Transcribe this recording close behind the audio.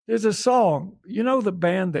There's a song. You know the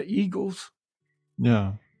band, the Eagles?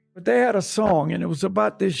 Yeah. But they had a song, and it was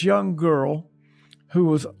about this young girl who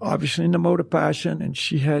was obviously in the mode of passion, and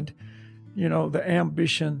she had, the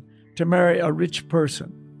ambition to marry a rich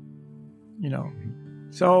person,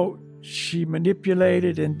 So she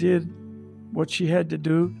manipulated and did what she had to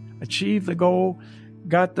do, achieved the goal,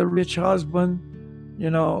 got the rich husband,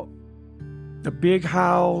 the big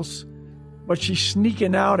house, but she's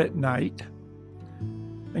sneaking out at night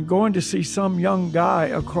and going to see some young guy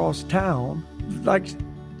across town. Like,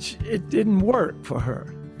 it didn't work for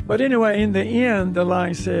her. But anyway, in the end, the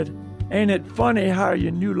line said, "Ain't it funny how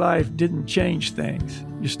your new life didn't change things?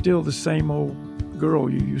 You're still the same old girl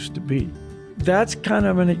you used to be." That's kind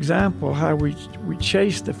of an example how we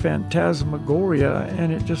chase the phantasmagoria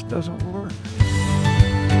and it just doesn't work.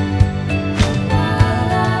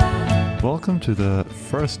 Welcome to the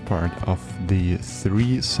first part of the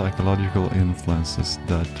 3 psychological influences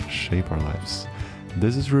that shape our lives.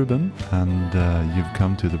 This is Ruben, and you've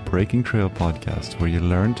come to the Breaking Trail podcast, where you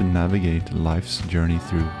learn to navigate life's journey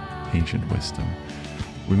through ancient wisdom.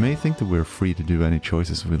 We may think that we're free to do any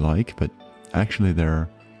choices we like, but actually there are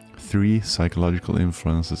 3 psychological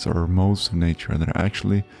influences or modes of nature that are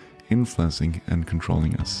actually influencing and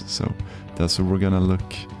controlling us. So that's what we're going to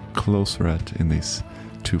look closer at in these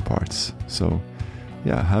 2 parts. So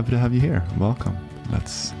yeah, happy to have you here. Welcome.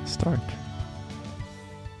 Let's start.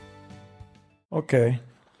 Okay.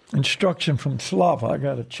 Instruction from Slava. I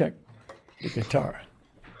got to check the guitar.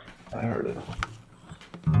 I heard it.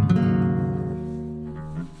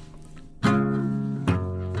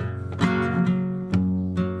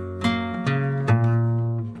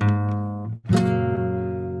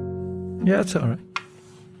 Yeah, it's all right.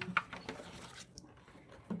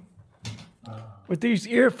 With these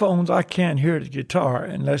earphones, I can't hear the guitar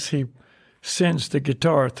unless he sends the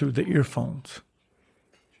guitar through the earphones.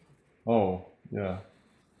 Oh, yeah.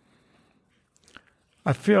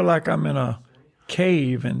 I feel like I'm in a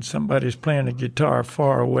cave and somebody's playing a guitar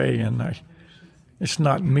far away, and it's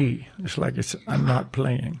not me. It's like I'm not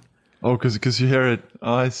playing. Oh, because you hear it.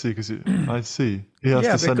 Oh, I see. I see.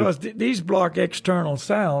 Because these block external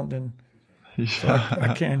sound, and so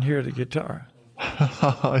I can't hear the guitar.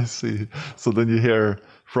 I see. So then you hear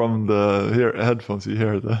from the headphones. You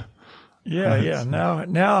hear the. Yeah.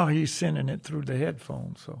 Now he's sending it through the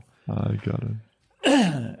headphones. So I got it.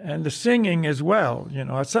 And the singing as well.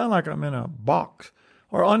 I sound like I'm in a box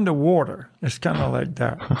or underwater. It's kind of like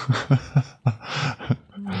that.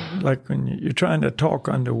 Like when you're trying to talk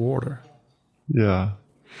underwater. Yeah,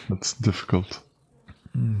 that's difficult.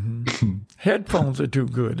 Mm-hmm. Headphones are too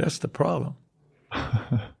good. That's the problem.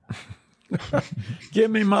 Give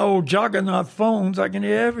me my old Juggernaut phones. I can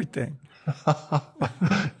hear everything.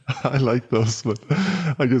 I like those, but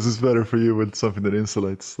I guess it's better for you with something that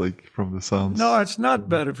insulates, like, from the sounds. No, it's not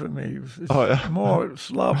better for me. It's more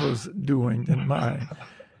Slava's doing than mine.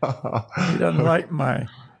 He doesn't like my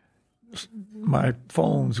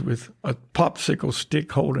phones with a popsicle stick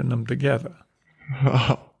holding them together.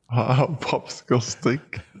 Popsicle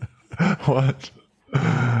stick? What?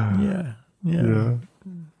 Yeah.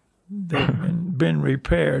 They've been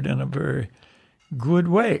repaired in a very good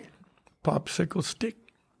way. Popsicle stick.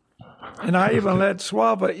 And I even let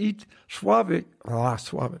Slava eat the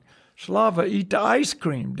ice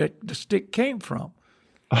cream that the stick came from.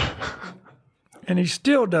 And he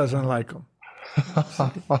still doesn't like them.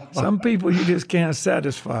 Some people you just can't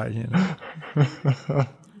satisfy,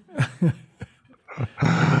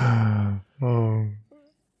 Oh.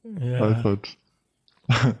 Yeah. I thought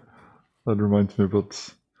that reminds me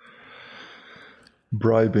about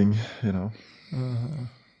bribing,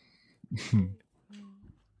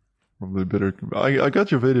 Probably better. I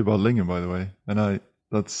got your video about Lingen, by the way, and I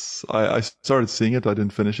started seeing it. I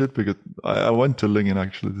didn't finish it because I went to Lingen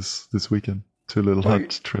actually this weekend to a little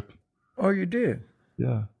hut trip. Oh, you did?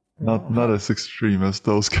 Yeah, not as extreme as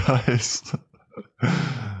those guys.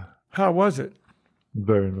 How was it?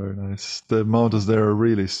 Very, very nice. The mountains there are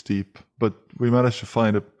really steep, but we managed to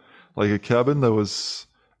find a cabin that was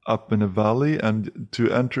up in a valley, and to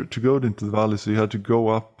go into the valley, so you had to go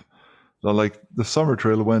up. Like the summer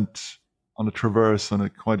trail went on a traverse on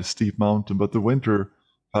quite a steep mountain, but the winter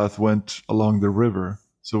path went along the river.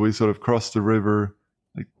 So we sort of crossed the river,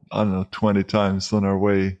 20 times on our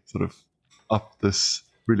way, sort of up this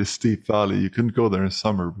really steep valley. You couldn't go there in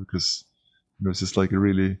summer because it was just like a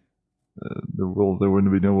really, there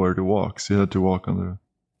wouldn't be nowhere to walk. So you had to walk on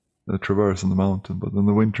the traverse on the mountain. But in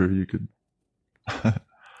the winter, you could.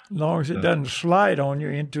 As long as it doesn't slide on you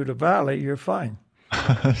into the valley, you're fine.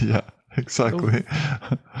 Yeah, exactly.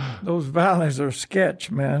 Those valleys are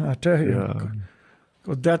sketch, man, I tell you. Yeah.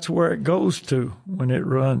 'Cause that's where it goes to when it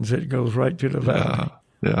runs. It goes right to the valley.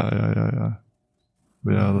 Yeah,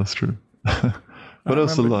 that's true. But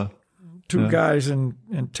also a lot. Two guys in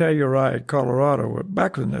Telluride, Colorado, were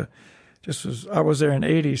back in I was there in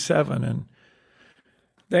 '87, and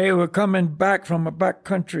they were coming back from a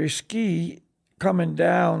backcountry ski, coming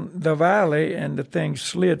down the valley, and the thing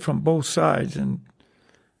slid from both sides and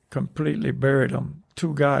completely buried them.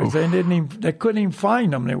 Two guys. Oof. They couldn't even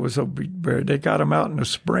find them. They were so buried. They got them out in the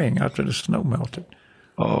spring after the snow melted.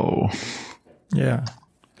 Oh. Yeah.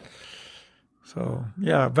 So,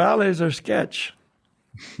 yeah, valleys are sketch.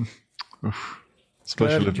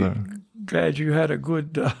 Especially if they're... Glad you had a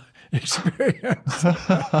good experience.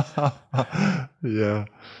 Yeah.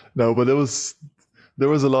 No, but there was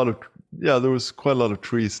quite a lot of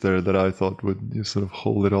trees there that I thought would sort of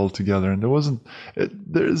hold it all together. And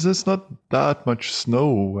there's just not that much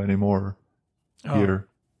snow anymore here,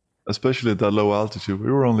 especially at that low altitude.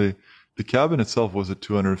 The cabin itself was at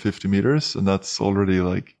 250 meters, and that's already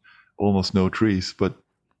like almost no trees, but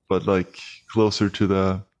like closer to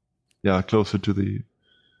the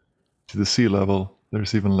sea level,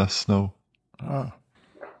 there's even less snow.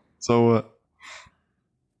 So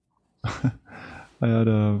I had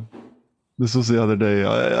this was the other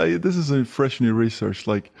day. This is a fresh new research.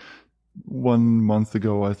 Like 1 month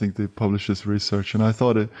ago, I think they published this research, and I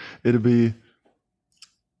thought it'd be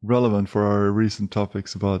relevant for our recent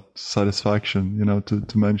topics about satisfaction.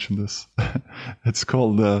 To mention this. It's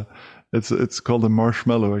called the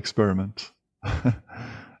marshmallow experiment,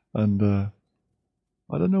 and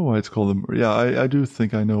I don't know why it's called them. Yeah, I do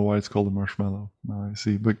think I know why it's called a marshmallow. Now I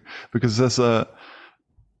see, but because there's a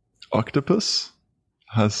octopus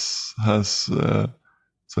has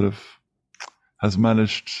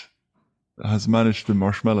managed the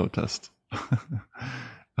marshmallow test,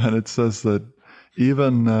 and it says that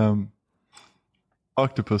even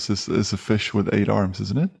octopus is a fish with 8 arms,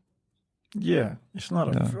 isn't it? Yeah, it's not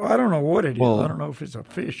I don't know what it is. I don't know if it's a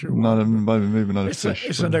fish or maybe not a fish.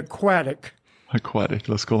 It's an aquatic. Aquatic.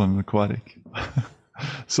 Let's call them aquatic.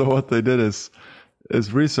 So what they did is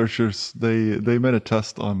researchers they made a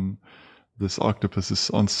test on this octopuses,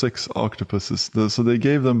 on 6 octopuses. So they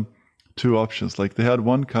gave them 2 options. Like they had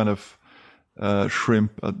one kind of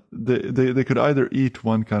shrimp. They could either eat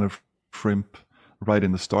one kind of shrimp right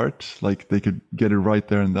in the start, like they could get it right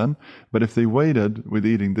there and then. But if they waited with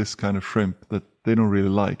eating this kind of shrimp that they don't really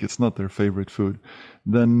like, it's not their favorite food,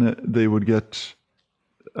 then they would get,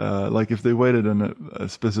 like if they waited in a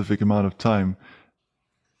specific amount of time,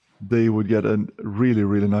 they would get a really,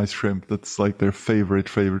 really nice shrimp that's like their favorite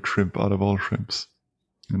shrimp out of all shrimps,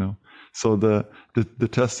 So the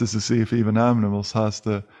test is to see if even animals has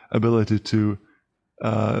the ability to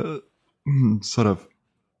sort of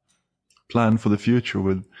plan for the future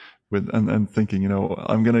with and thinking,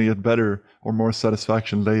 I'm going to get better or more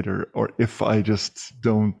satisfaction later, or if I just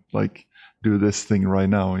don't like do this thing right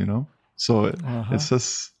now, So it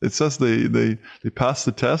says they passed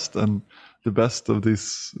the test, and the best of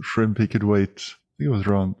these shrimp, he could wait, I think it was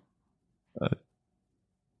around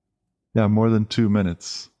more than 2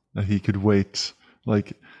 minutes that he could wait.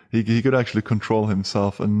 Like he could actually control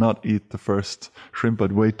himself and not eat the first shrimp,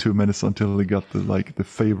 but wait 2 minutes until he got the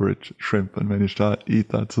favorite shrimp and managed to eat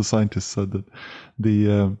that. So scientists said that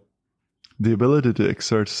the ability to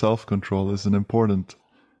exert self-control is an important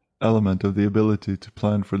element of the ability to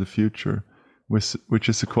plan for the future, which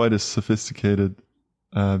is quite a sophisticated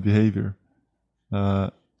behavior.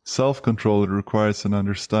 Self-control requires an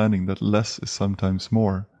understanding that less is sometimes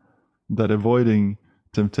more, that avoiding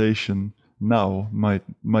temptation now might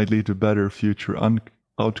lead to better future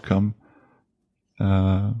outcome.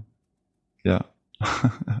 And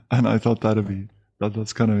I thought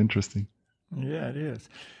that's kind of interesting. Yeah, it is.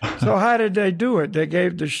 So how did they do it? They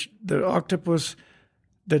gave the octopus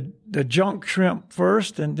the junk shrimp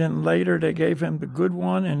first, and then later they gave him the good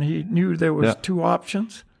one, and he knew there was 2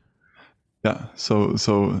 options. Yeah. So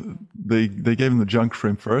they gave him the junk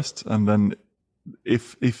shrimp first, and then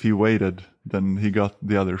if he waited, then he got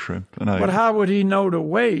the other shrimp. But how would he know to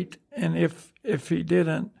wait, and if he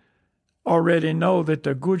didn't already know that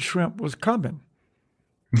the good shrimp was coming?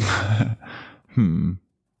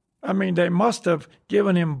 I mean, they must have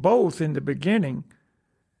given him both in the beginning,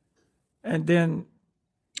 and then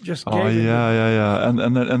just gave him.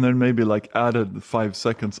 And then maybe like added 5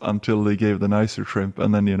 seconds until they gave the nicer shrimp,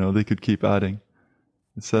 and then they could keep adding.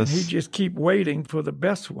 It says he just keep waiting for the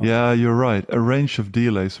best one. Yeah, you're right. A range of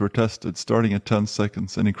delays were tested, starting at 10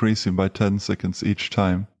 seconds and increasing by 10 seconds each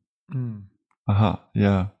time.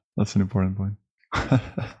 Yeah, that's an important point.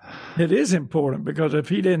 It is important, because if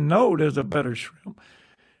he didn't know there's a better shrimp,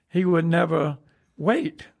 he would never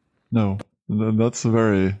wait. No,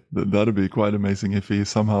 that'd be quite amazing if he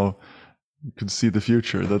somehow could see the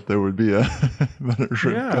future, that there would be a better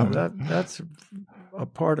shrimp coming. That's a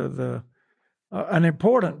part of an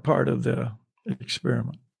important part of the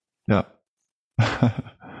experiment. Yeah.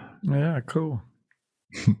 Yeah, cool.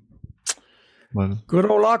 Well, good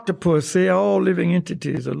old octopus. See, all living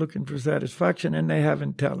entities are looking for satisfaction, and they have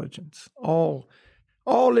intelligence. All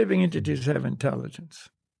living entities have intelligence.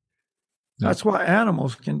 Yeah. That's why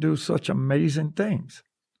animals can do such amazing things.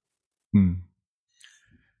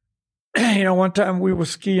 One time we were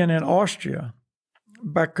skiing in Austria,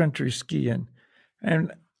 backcountry skiing,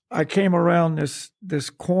 and I came around this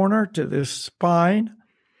corner to this spine,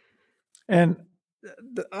 and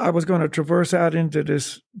I was going to traverse out into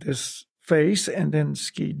this face and then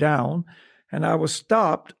ski down, and I was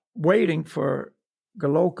stopped waiting for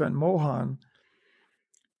Galoka and Mohan,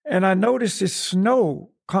 and I noticed this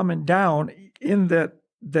snow coming down in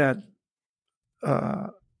that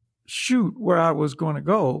chute where I was going to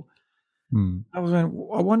go. I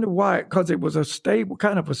wonder why, because it was a stable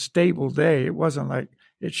day. It wasn't like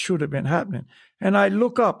it should have been happening. And I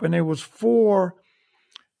look up, and there was 4.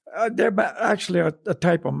 They're actually a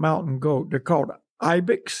type of mountain goat. They're called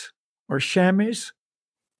ibex or chamois.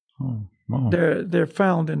 Oh, wow. They're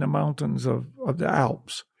found in the mountains of the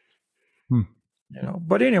Alps.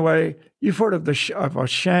 But anyway, you've heard of a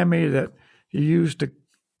chamois that you use to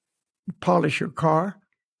polish your car?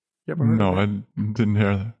 You ever heard No, of that? I didn't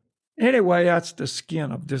hear that. Anyway, that's the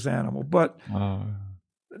skin of this animal. But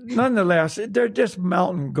nonetheless, they're just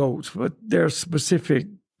mountain goats, but they're specific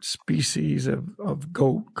species of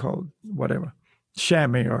goat called whatever,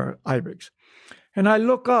 chamois or ibex. And I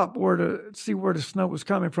look up to see where the snow was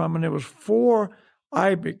coming from, and there was 4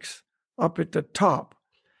 ibex up at the top.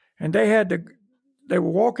 And they were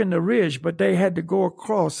walking the ridge, but they had to go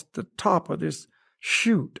across the top of this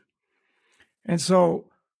chute. And so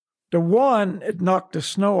the one that knocked the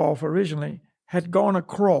snow off originally had gone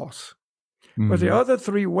across. But the other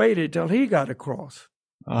 3 waited till he got across.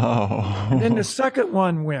 Oh. And then the second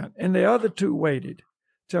one went, and the other 2 waited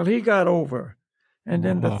till he got over. And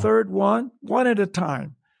then the third one at a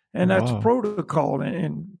time. And that's protocol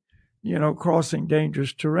in crossing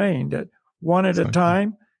dangerous terrain, that one at a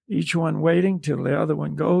time, each one waiting till the other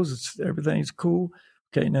one goes. Everything's cool.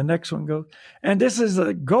 Okay, and the next one goes. And this is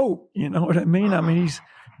a goat, you know what I mean? I mean,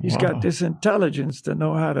 he's got this intelligence to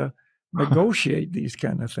know how to negotiate these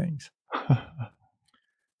kind of things.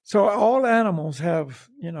 So all animals have,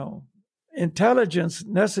 intelligence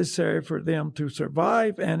necessary for them to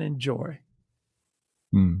survive and enjoy.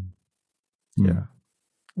 Yeah.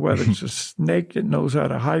 Whether it's a snake that knows how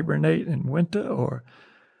to hibernate in winter or,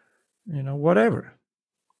 whatever.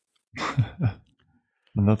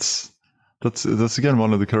 And that's again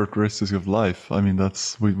one of the characteristics of life. I mean,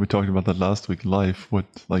 we talked about that last week. Life,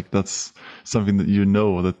 that's something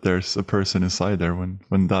that there's a person inside there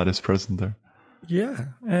when that is present there. Yeah,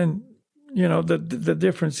 and the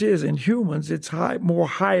difference is in humans it's more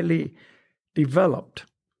highly developed.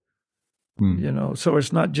 So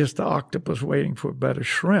it's not just the octopus waiting for a better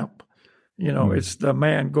shrimp. It's the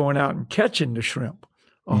man going out and catching the shrimp,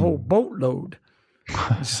 a whole boatload,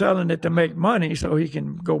 and selling it to make money so he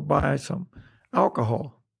can go buy some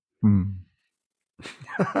alcohol. In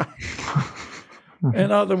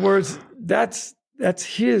other words, that's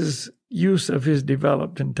his use of his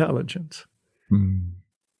developed intelligence.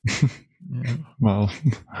 Well,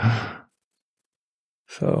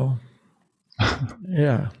 so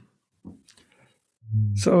yeah.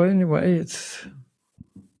 So anyway, it's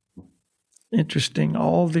interesting.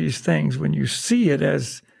 All these things, when you see it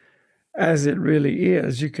as it really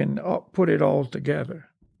is, you can put it all together.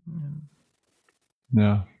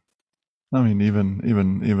 Yeah, I mean,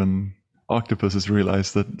 even octopuses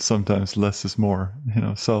realize that sometimes less is more.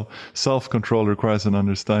 So self-control requires an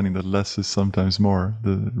understanding that less is sometimes more.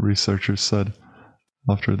 The researchers said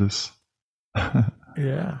after this.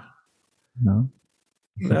 Yeah. No.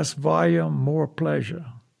 Less volume, more pleasure.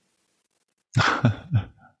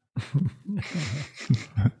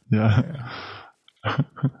 Yeah.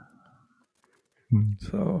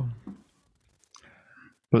 So,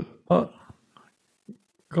 but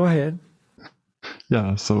go ahead.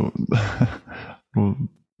 Yeah. So, well,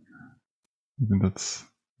 I think that's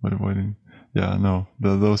what avoiding. Yeah. No,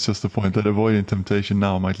 that was just the point, that avoiding temptation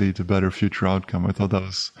now might lead to better future outcome. I thought that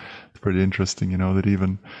was pretty interesting. That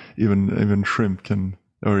even shrimp can,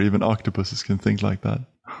 or even octopuses can think like that.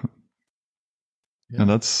 Yeah. And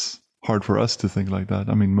that's hard for us to think like that.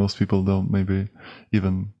 I mean, most people don't. Maybe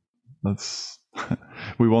even that's.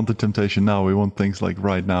 We want the temptation now. We want things like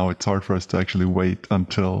right now. It's hard for us to actually wait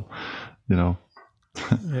until,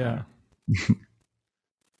 Yeah.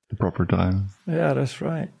 The proper time. Yeah, that's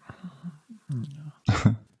right.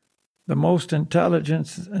 The most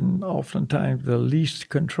intelligence and oftentimes the least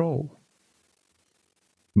control.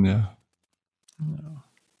 Yeah.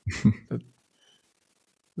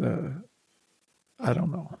 I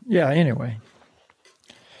don't know. Yeah, anyway.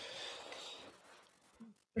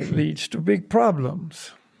 It leads to big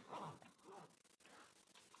problems.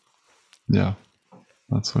 Yeah.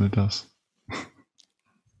 That's what it does.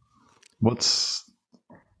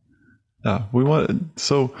 We want,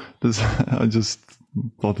 so this, I just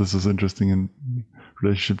thought this was interesting in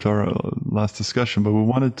relationship to our last discussion, but we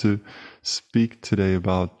wanted to speak today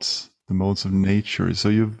about the modes of nature. So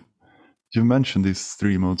you've mentioned these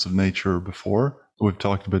three modes of nature before. We've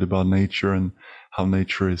talked a bit about nature and how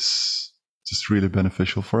nature is just really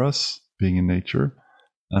beneficial for us, being in nature.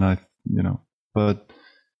 And but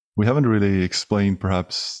we haven't really explained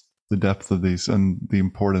perhaps the depth of these and the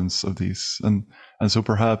importance of these. And so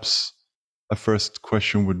perhaps a first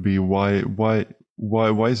question would be why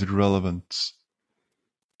is it relevant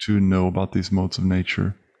to know about these modes of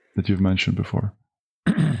nature that you've mentioned before?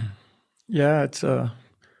 Yeah, it's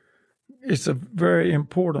a very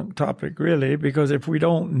important topic, really, because if we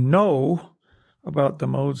don't know about the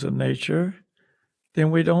modes of nature, then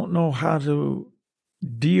we don't know how to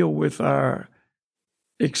deal with our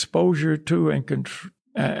exposure to and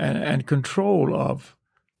control of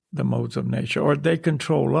the modes of nature, or they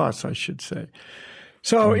control us, I should say.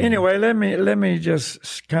 So anyway, let me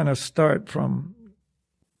just kind of start from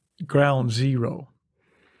ground zero.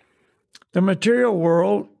 The material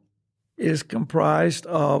world is comprised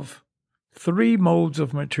of three modes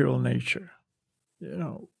of material nature.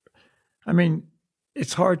 I mean,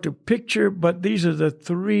 it's hard to picture, but these are the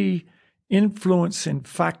three influencing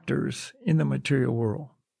factors in the material world.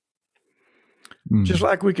 Just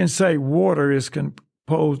like we can say water is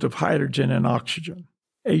composed of hydrogen and oxygen,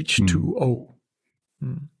 H2O.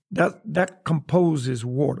 That composes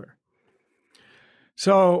water.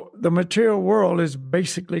 So the material world is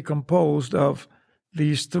basically composed of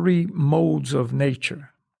these three modes of nature.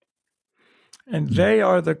 And they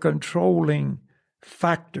are the controlling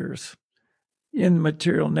factors in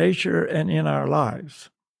material nature and in our lives.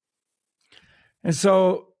 And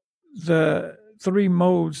so the three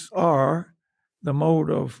modes are the mode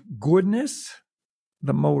of goodness,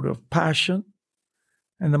 the mode of passion,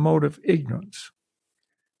 and the mode of ignorance.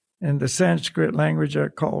 In the Sanskrit language, are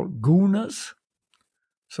called gunas.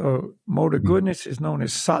 So mode of goodness is known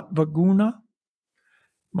as sattva guna.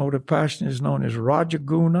 Mode of passion is known as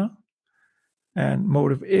rajaguna. And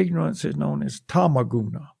mode of ignorance is known as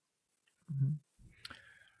tamaguna.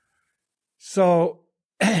 So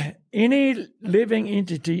any living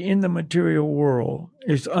entity in the material world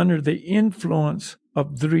is under the influence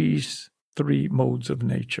of these three modes of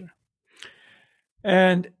nature.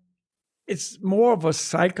 And it's more of a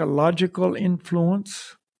psychological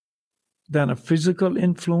influence than a physical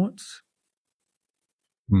influence.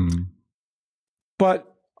 But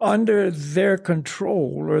under their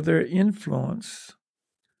control or their influence,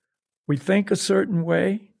 we think a certain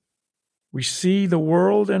way, we see the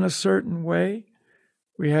world in a certain way,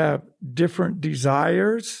 we have different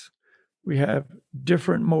desires, we have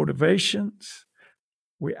different motivations,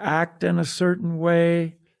 we act in a certain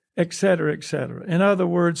way, etc., etc. In other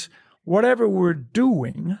words, whatever we're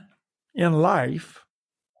doing in life,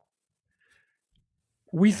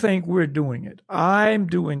 we think we're doing it. I'm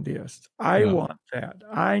doing this. I want that.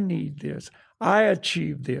 I need this. I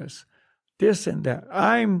achieve this and that.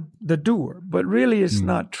 I'm the doer. But really, it's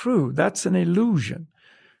not true. That's an illusion.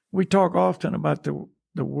 We talk often about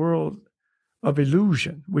the world of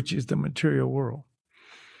illusion, which is the material world.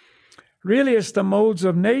 Really, it's the modes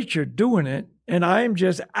of nature doing it, and I'm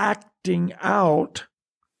just acting out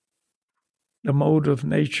the mode of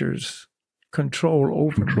nature's control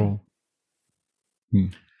over me.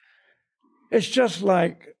 It's just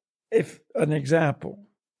like, if an example,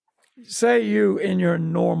 say you in your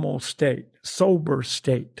normal state, sober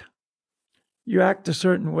state, you act a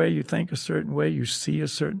certain way, you think a certain way, you see a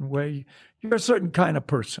certain way, you're a certain kind of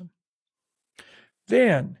person.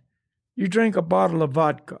 Then you drink a bottle of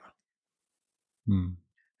vodka.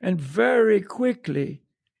 And very quickly,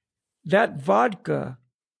 that vodka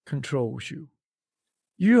controls you.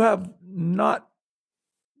 You have not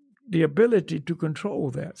the ability to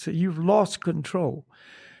control that. So you've lost control.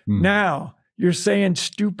 Now, you're saying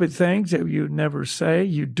stupid things that you would never say.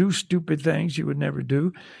 You do stupid things you would never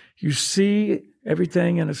do. You see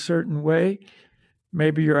everything in a certain way.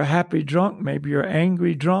 Maybe you're a happy drunk. Maybe you're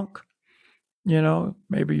angry drunk.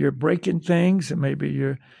 Maybe you're breaking things, and maybe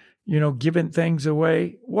you're, giving things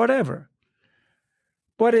away, whatever.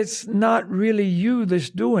 But it's not really you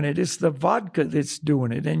that's doing it. It's the vodka that's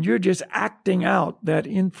doing it. And you're just acting out that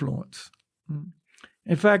influence.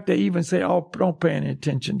 In fact, they even say, oh, don't pay any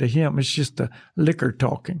attention to him. It's just the liquor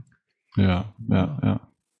talking. Yeah.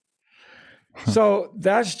 So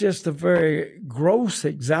that's just a very gross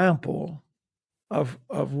example of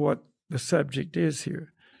what the subject is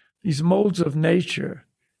here. These modes of nature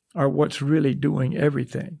are what's really doing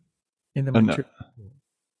everything in the material world.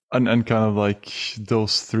 And kind of like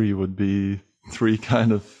those three would be three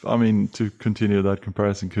kind of, I mean, to continue that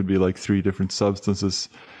comparison, could be like three different substances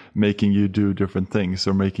making you do different things,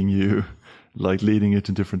 or making you, like, leading it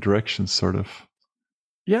in different directions, sort of.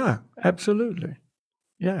 Yeah, absolutely.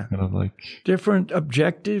 Yeah. Kind of like different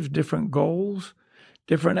objectives, different goals,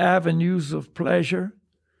 different avenues of pleasure.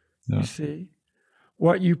 Yeah. You see,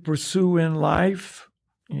 what you pursue in life.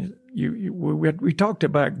 We talked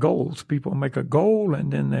about goals. People make a goal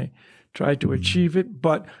and then they try to achieve it,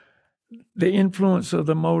 but the influence of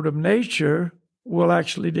the mode of nature will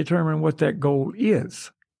actually determine what that goal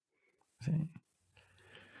is. See?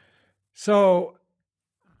 So,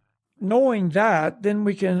 knowing that, then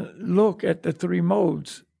we can look at the three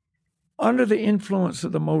modes under the influence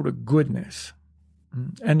of the mode of goodness.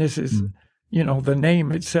 And this is, the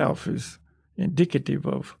name itself is indicative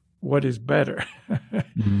of what is better.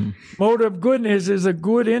 Mode of goodness is a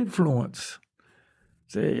good influence.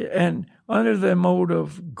 See, and under the mode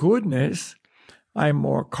of goodness, I'm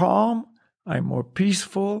more calm, I'm more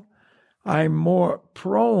peaceful, I'm more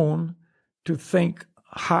prone to think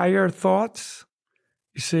higher thoughts.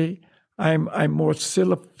 You see, I'm more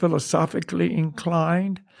philosophically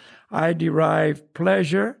inclined. I derive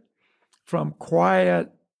pleasure from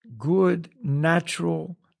quiet, good,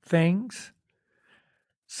 natural things.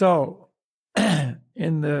 So,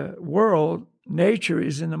 in the world, nature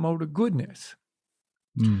is in the mode of goodness.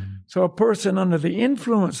 So a person under the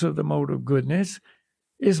influence of the mode of goodness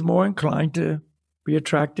is more inclined to be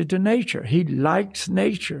attracted to nature. He likes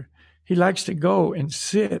nature. He likes to go and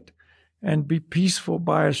sit and be peaceful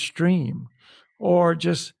by a stream, or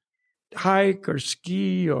just hike or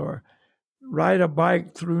ski or ride a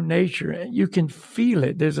bike through nature. You can feel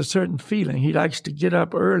it. There's a certain feeling. He likes to get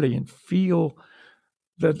up early and feel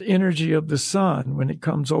the energy of the sun when it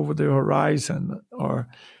comes over the horizon, or,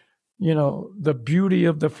 the beauty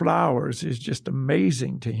of the flowers is just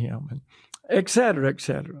amazing to him, and et cetera, et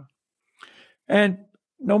cetera. And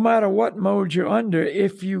no matter what mode you're under,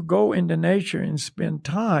 if you go into nature and spend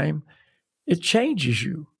time, it changes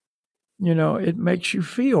you. It makes you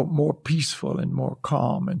feel more peaceful and more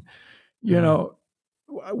calm. And,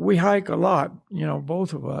 we hike a lot,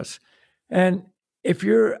 both of us. And if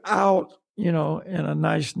you're out, in a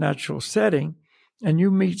nice natural setting and you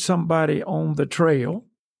meet somebody on the trail,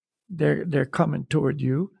 they're coming toward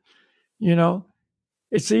you,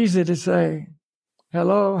 it's easy to say,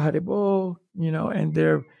 hello, Haribo, and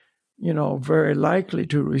they're, very likely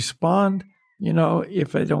to respond.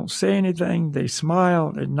 If they don't say anything, they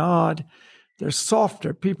smile, they nod. They're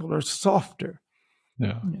softer. People are softer.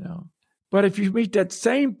 Yeah. But if you meet that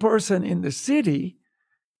same person in the city,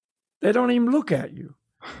 they don't even look at you.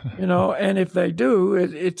 And if they do,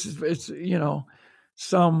 it's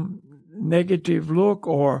some negative look,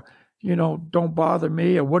 or, don't bother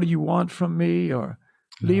me, or what do you want from me, or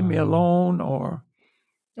leave me alone, or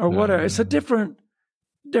whatever. It's a different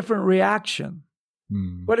reaction,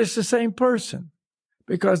 but it's the same person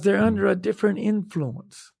because they're under a different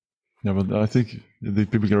influence. Yeah, but I think the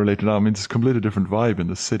people can relate to that. I mean, it's a completely different vibe in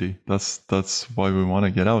the city. That's why we want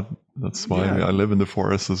to get out. That's why I live in the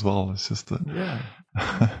forest as well. It's just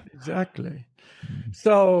exactly.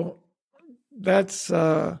 So that's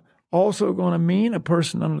also going to mean a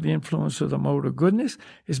person under the influence of the mode of goodness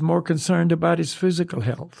is more concerned about his physical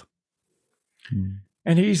health.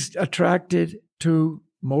 And he's attracted to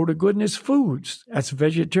mode of goodness foods. That's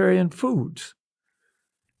vegetarian foods.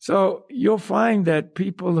 So you'll find that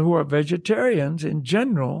people who are vegetarians in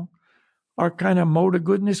general are kind of mode of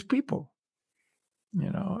goodness people,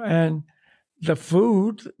 and the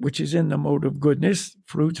food, which is in the mode of goodness,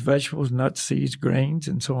 fruits, vegetables, nuts, seeds, grains,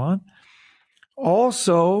 and so on,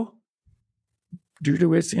 also, due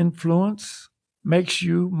to its influence, makes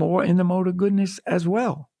you more in the mode of goodness as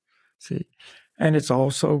well. See, and it's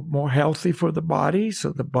also more healthy for the body.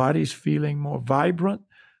 So the body's feeling more vibrant,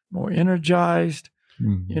 more energized,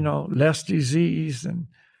 less disease and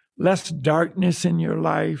less darkness in your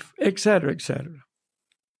life, et cetera, et cetera.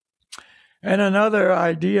 And another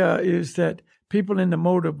idea is that people in the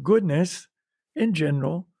mode of goodness, in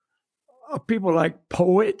general, are people like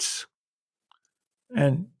poets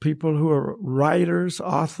and people who are writers,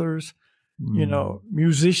 authors,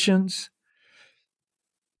 musicians.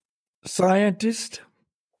 scientists,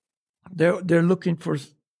 they're looking for,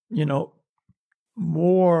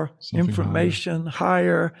 more Something information,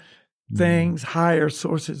 higher things, higher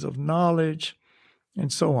sources of knowledge,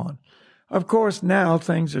 and so on. Of course, now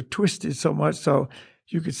things are twisted so much, so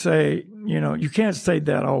you could say, you can't say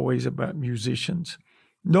that always about musicians,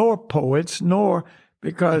 nor poets, nor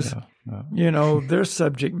because, their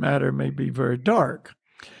subject matter may be very dark.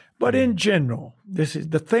 But in general, this is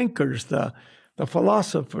the thinkers, the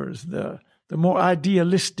philosophers, the more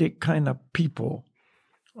idealistic kind of people,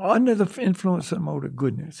 under the influence of the mode of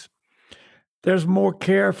goodness, there's more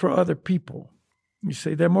care for other people. You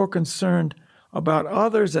see, they're more concerned about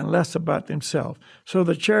others and less about themselves. So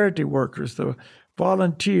the charity workers, the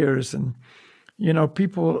volunteers, and,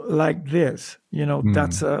 people like this,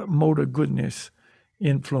 that's a mode of goodness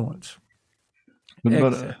influence.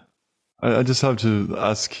 But I just have to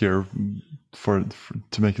ask here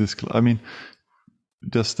to make this clear. I mean,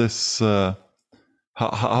 does this,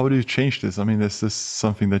 how do you change this? I mean, is this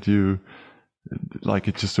something that you, like,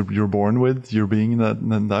 it's just you're born with, you're being in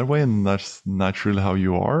that way, and that's naturally how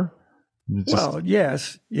you are? Well,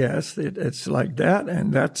 yes, it's like that,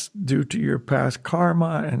 and that's due to your past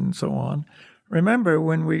karma and so on. Remember,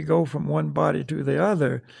 when we go from one body to the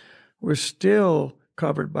other, we're still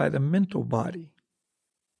covered by the mental body.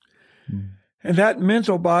 And that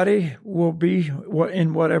mental body will be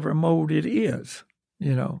in whatever mode it is,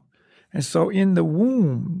 And so in the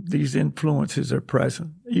womb, these influences are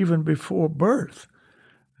present, even before birth.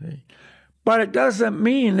 But it doesn't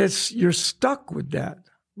mean you're stuck with that.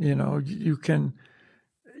 You're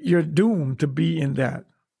doomed to be in that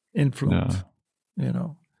influence,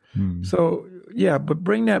 So, but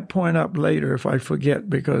bring that point up later if I forget,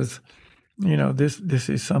 because, this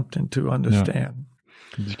is something to understand.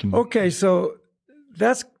 Okay, so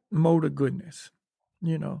that's mode of goodness,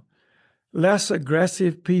 Less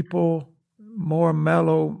aggressive people, more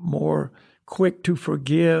mellow, more quick to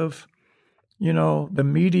forgive, the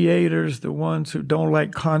mediators, the ones who don't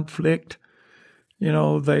like conflict,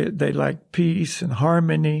 they like peace and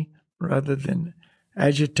harmony rather than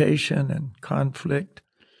agitation and conflict,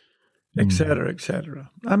 et cetera, et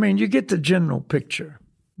cetera. I mean, you get the general picture,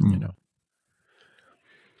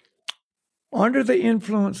 Under the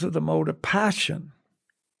influence of the mode of passion,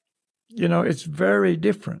 it's very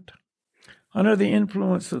different. Under the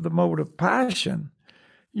influence of the mode of passion,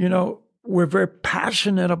 we're very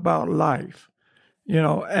passionate about life,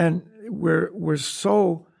 and we're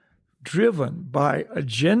so driven by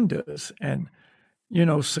agendas and,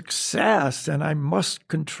 success, and I must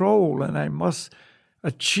control, and I must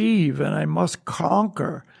achieve, and I must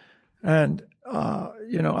conquer. And,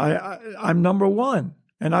 I'm number one,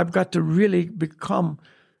 and I've got to really become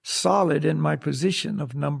solid in my position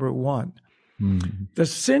of number one. The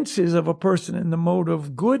senses of a person in the mode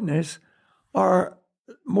of goodness are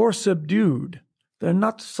more subdued. They're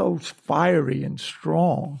not so fiery and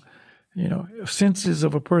strong. Senses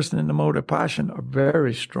of a person in the mode of passion are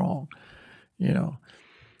very strong.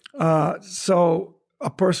 So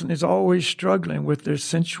a person is always struggling with their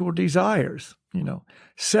sensual desires.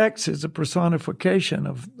 Sex is a personification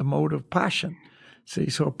of the mode of passion.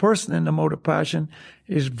 See, so a person in the mode of passion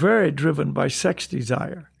is very driven by sex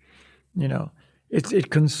desire. It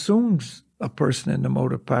consumes a person in the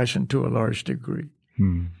mode of passion to a large degree.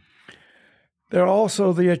 There are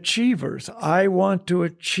also the achievers. I want to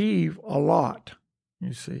achieve a lot,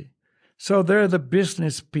 you see. So they're the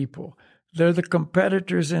business people. They're the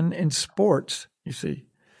competitors in sports, you see.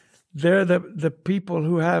 They're the people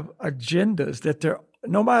who have agendas that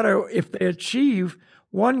no matter if they achieve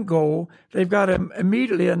one goal, they've got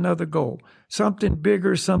immediately another goal. Something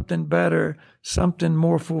bigger, something better, something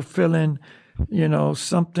more fulfilling,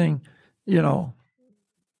 something,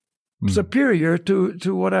 superior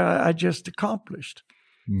to what I just accomplished,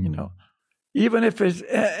 Even if it's,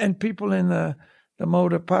 and people in the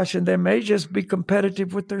mode of passion, they may just be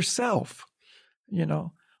competitive with their self,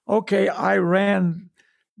 Okay, I ran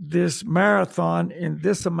this marathon in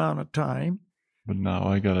this amount of time, but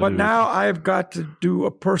now I've got to do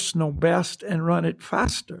a personal best and run it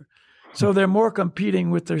faster. So they're more competing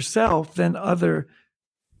with their self than other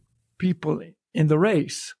people in the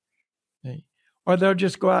race. Or they'll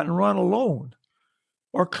just go out and run alone,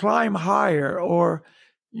 or climb higher, or,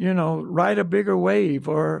 ride a bigger wave,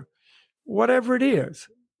 or whatever it is.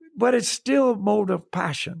 But it's still a mode of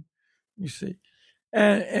passion, you see.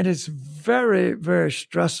 And it's very, very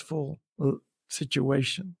stressful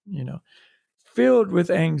situation, filled with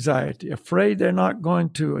anxiety, afraid they're not going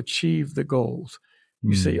to achieve the goals,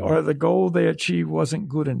 you see, or the goal they achieved wasn't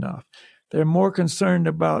good enough. They're more concerned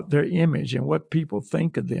about their image and what people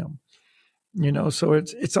think of them. So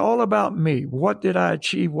it's all about me. What did I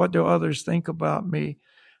achieve? What do others think about me?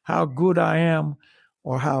 How good I am,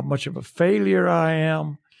 or how much of a failure I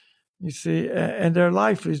am. You see, and their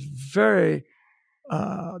life is very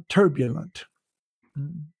turbulent.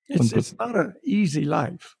 It's not an easy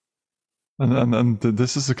life. And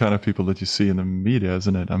this is the kind of people that you see in the media,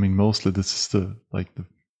 isn't it? I mean, mostly this is the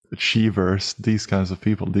achievers, these kinds of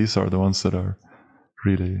people. These are the ones that are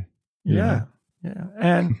really, yeah.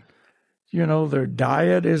 And, their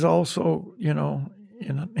diet is also,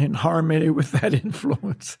 in harmony with that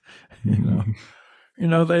influence.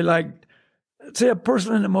 They like, say a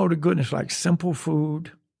person in the mode of goodness, like simple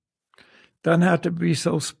food, doesn't have to be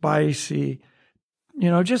so spicy,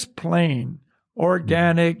 just plain,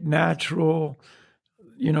 organic, natural,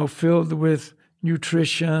 filled with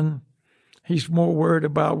nutrition. He's more worried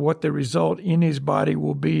about what the result in his body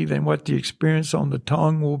will be than what the experience on the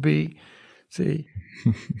tongue will be. See,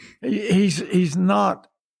 he's not,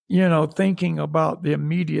 thinking about the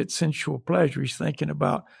immediate sensual pleasure. He's thinking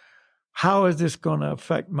about, how is this going to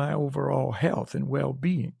affect my overall health and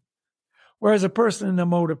well-being? Whereas a person in the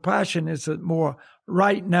mode of passion is a more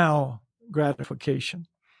right now gratification,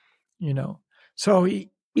 So he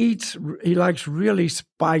likes really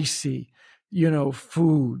spicy,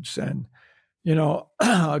 foods. And,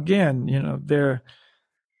 again,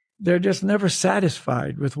 they're just never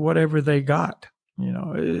satisfied with whatever they got.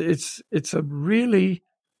 It's a really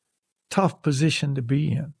tough position to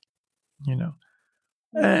be in,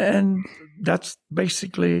 and that's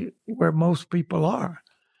basically where most people are.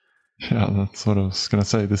 Yeah, that's what I was going to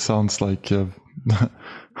say. This sounds like, And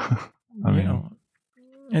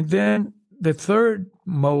then the third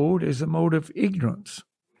mode is the mode of ignorance.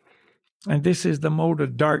 And this is the mode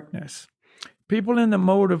of darkness. People in the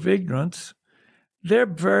mode of ignorance, they're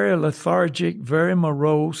very lethargic, very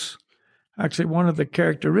morose. Actually, one of the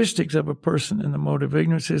characteristics of a person in the mode of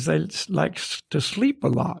ignorance is they like to sleep a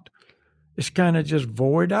lot. It's kind of just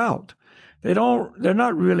void out. They're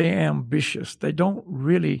not really ambitious. They don't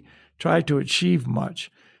really try to achieve much.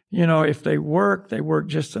 If they work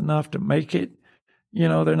just enough to make it.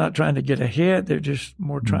 They're not trying to get ahead. They're just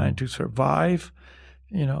more trying to survive.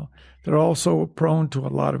 They're also prone to a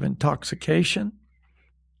lot of intoxication.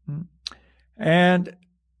 And,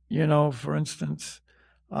 for instance,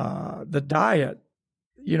 the diet,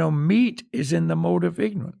 meat is in the mode of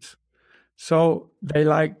ignorance. So they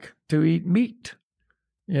like to eat meat.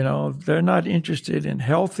 They're not interested in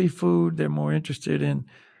healthy food. They're more interested in,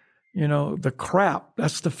 the crap.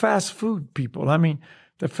 That's the fast food people. I mean,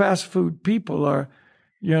 the fast food people are,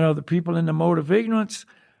 the people in the mode of ignorance.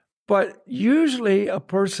 But usually a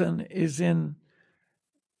person is in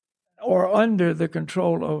or under the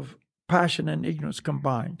control of passion and ignorance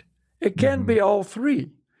combined. It can be all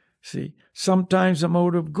three. See, sometimes the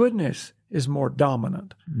mode of goodness is more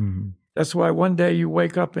dominant. Mm-hmm. That's why one day you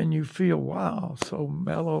wake up and you feel, wow, so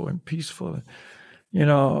mellow and peaceful.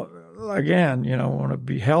 Again, I want to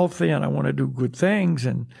be healthy and I want to do good things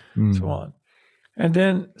and so on. And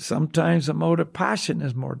then sometimes the mode of passion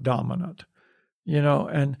is more dominant,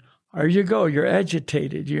 and there you go. You're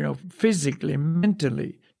agitated, physically,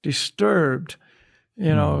 mentally disturbed,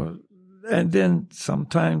 and then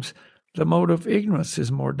sometimes the mode of ignorance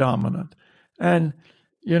is more dominant. And,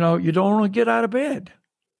 you don't want to get out of bed.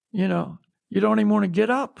 You don't even want to get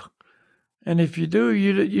up. And if you do,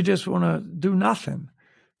 you just want to do nothing,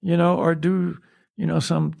 or do,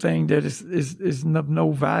 something that is of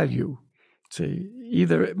no value. See,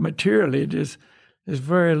 either materially, there's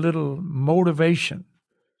very little motivation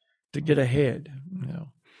to get ahead,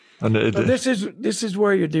 And this is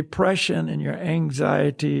where your depression and your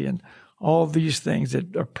anxiety and all these things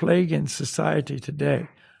that are plaguing society today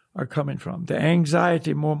are coming from. The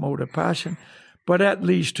anxiety, more mode of passion, but that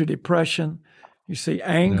leads to depression. You see,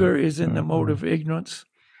 anger is in the mode of ignorance,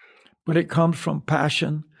 but it comes from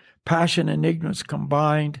passion and ignorance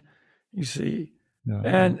combined, you see. Yeah.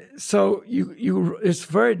 And so it's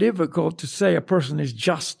very difficult to say a person is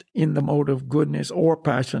just in the mode of goodness or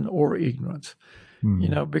passion or ignorance,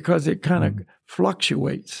 because it kind of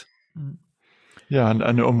fluctuates. Yeah,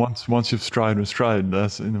 and once you've tried,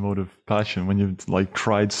 that's in the mode of passion. When you've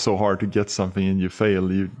tried so hard to get something and you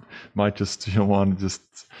fail, you might just want to just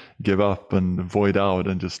give up and void out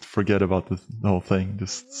and just forget about the whole thing,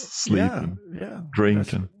 just sleep and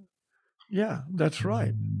drink. That's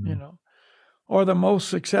right. Or the most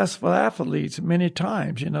successful athletes, many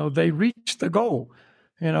times, they reach the goal.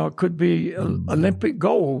 It could be an Olympic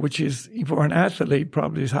goal, which is for an athlete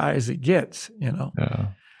probably as high as it gets. Yeah.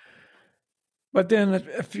 But then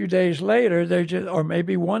a few days later, or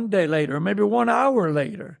maybe one day later, or maybe 1 hour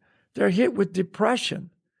later, they're hit with depression,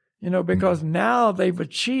 because now they've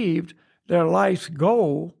achieved their life's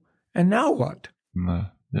goal, and now what?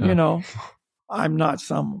 Yeah. I'm not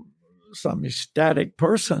some ecstatic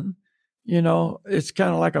person. It's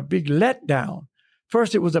kind of like a big letdown.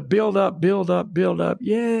 First, it was a build up.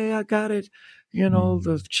 Yeah, I got it.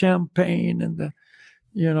 The champagne and the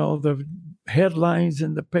headlines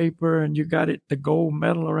in the paper, and you got it, the gold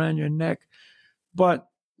medal around your neck. But,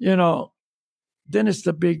 then it's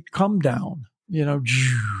the big come down,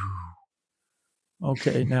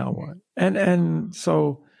 okay, now what? And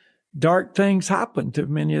so dark things happen to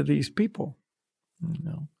many of these people,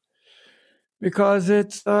 because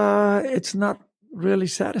it's not really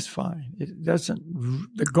satisfying. It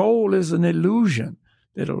doesn't. The goal is an illusion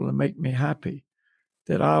that it'll make me happy,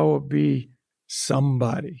 that I will be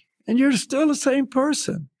somebody, and you're still the same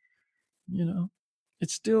person.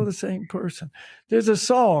 It's still the same person. There's a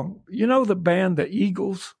song, the band The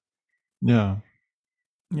Eagles. Yeah.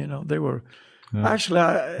 They were actually.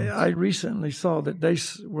 I recently saw that they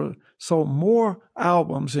sold more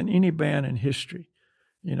albums than any band in history.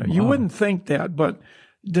 You wouldn't think that, but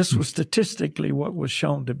this was statistically what was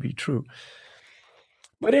shown to be true.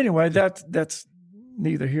 But anyway, that's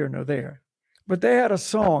neither here nor there. But they had a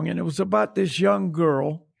song, and it was about this young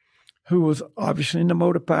girl who was obviously in the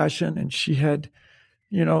mode of passion, and she had,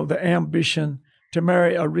 the ambition to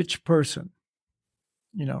marry a rich person,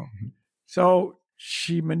 So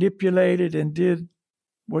she manipulated and did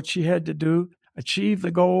what she had to do, achieved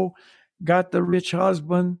the goal, got the rich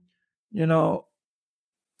husband, the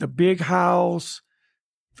big house,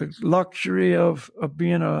 the luxury of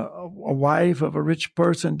being a wife of a rich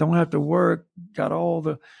person, don't have to work, got all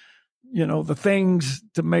the, the things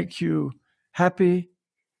to make you happy.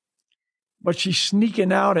 But she's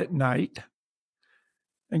sneaking out at night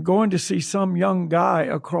and going to see some young guy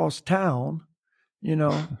across town,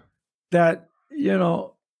 that,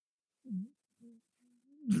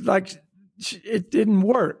 like it didn't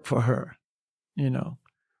work for her,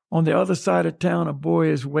 On the other side of town, a boy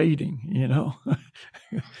is waiting,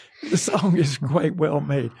 The song is quite well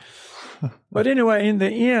made. But anyway, in the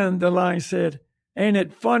end, the line said, "Ain't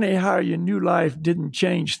it funny how your new life didn't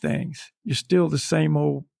change things? You're still the same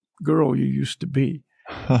old girl you used to be."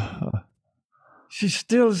 She's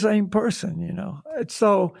still the same person, And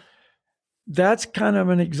so that's kind of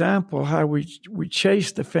an example how we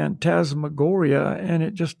chase the phantasmagoria, and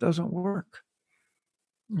it just doesn't work,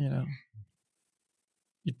 You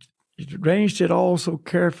arranged it all so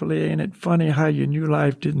carefully. Ain't it funny how your new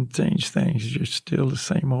life didn't change things? You're still the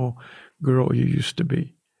same old girl you used to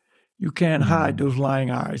be. You can't hide those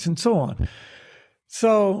lying eyes, and so on.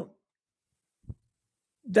 So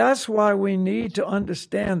that's why we need to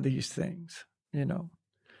understand these things,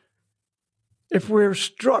 If we're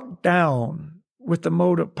struck down with the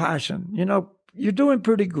mode of passion, you're doing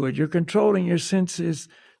pretty good. You're controlling your senses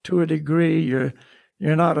to a degree. You're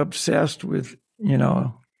not obsessed with,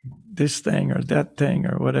 this thing or that thing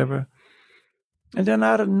or whatever. And then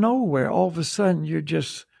out of nowhere, all of a sudden, you're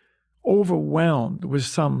just overwhelmed with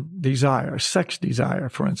some desire, sex desire,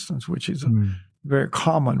 for instance, which is a very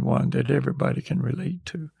common one that everybody can relate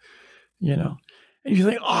to, And you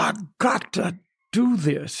think, I've got to do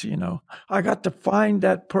this, I got to find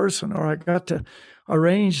that person, or I got to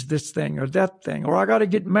arrange this thing or that thing, or I got to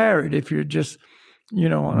get married if you're just,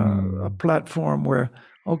 on a platform where,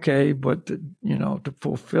 okay, but, to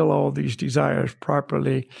fulfill all these desires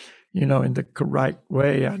properly, in the correct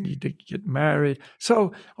way, I need to get married.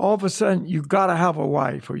 So all of a sudden, you got to have a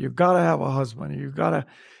wife, or you got to have a husband, or you got to,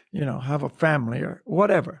 have a family or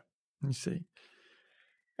whatever, you see.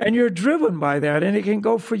 And you're driven by that, and it can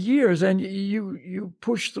go for years, and you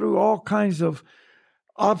push through all kinds of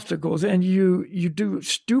obstacles, and you do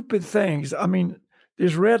stupid things. I mean,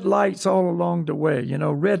 there's red lights all along the way,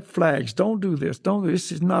 red flags. Don't do this.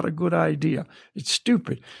 This is not a good idea. It's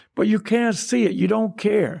stupid. But you can't see it. You don't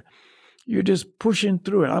care. You're just pushing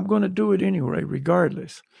through it. I'm going to do it anyway,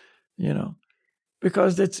 regardless,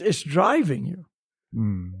 because it's driving you.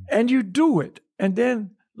 And you do it. And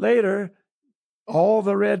then later, all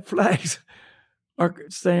the red flags are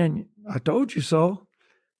saying, I told you so.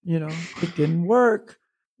 It didn't work.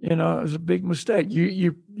 It was a big mistake.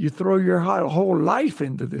 You throw your whole life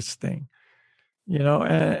into this thing,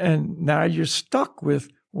 and now you're stuck with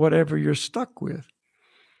whatever you're stuck with.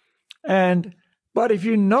 But if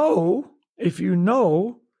you know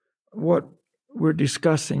what we're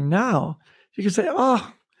discussing now, you can say,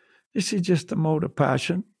 this is just a mode of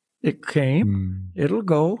passion. It came, it'll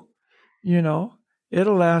go,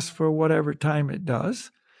 it'll last for whatever time it does,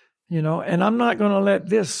 and I'm not going to let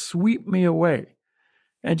this sweep me away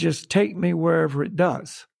and just take me wherever it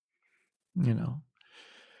does,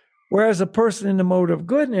 Whereas a person in the mode of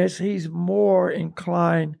goodness, he's more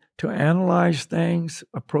inclined to analyze things,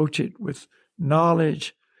 approach it with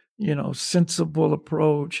knowledge, sensible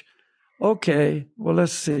approach. Okay, well,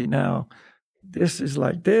 let's see now. This is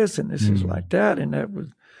like this, and this is like that, and that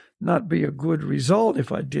would not be a good result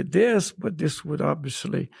if I did this, but this would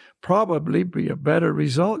obviously probably be a better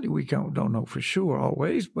result. We don't know for sure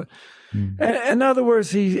always, but in other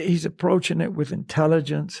words, he's approaching it with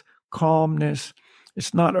intelligence, calmness.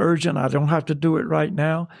 It's not urgent. I don't have to do it right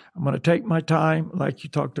now. I'm going to take my time, like you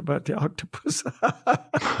talked about the octopus.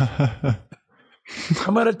 I'm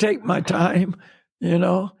going to take my time,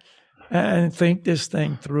 and think this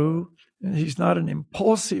thing through. And he's not an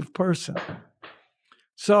impulsive person.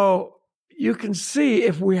 So you can see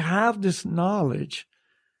if we have this knowledge,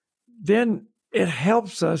 then it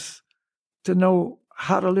helps us to know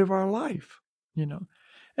how to live our life,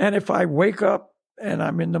 And if I wake up and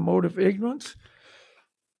I'm in the mode of ignorance,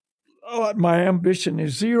 my ambition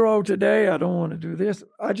is zero today, I don't want to do this,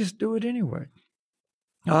 I just do it anyway.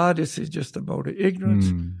 This is just a mode of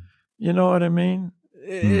ignorance. You know what I mean?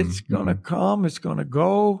 It's going to come, it's going to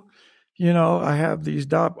go. I have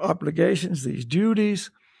these obligations, these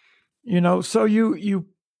duties, so you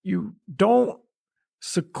don't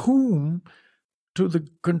succumb to the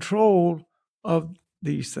control of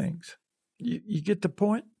these things. You get the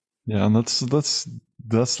point? Yeah, and that's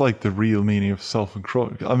like the real meaning of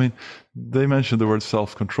self-control. I mean, they mentioned the word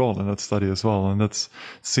self-control in that study as well, and it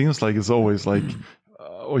seems like it's always like,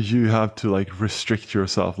 you have to like restrict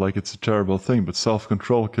yourself, like it's a terrible thing. But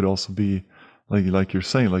self-control could also be like you're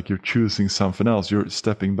saying, like you're choosing something else, you're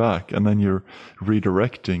stepping back, and then you're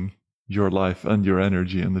redirecting your life and your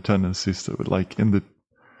energy and the tendencies to like in the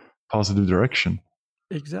positive direction.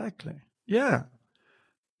 Exactly. Yeah.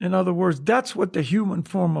 In other words, that's what the human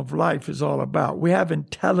form of life is all about. We have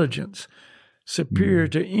intelligence superior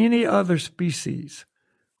to any other species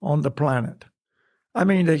on the planet. I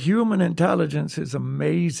mean, the human intelligence is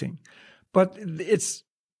amazing, but its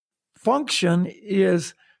function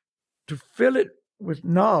is to fill it with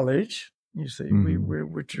knowledge. You see,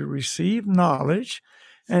 we're to receive knowledge,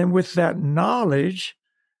 and with that knowledge,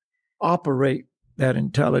 operate that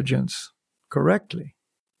intelligence correctly.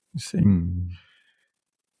 You see,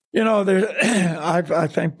 I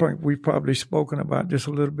think we've probably spoken about this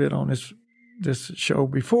a little bit on this show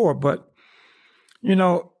before, but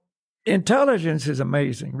intelligence is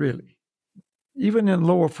amazing, really. Even in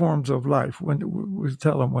lower forms of life. When we were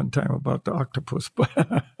telling one time about the octopus,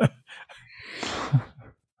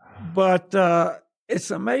 but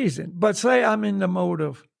it's amazing. But say I'm in the mode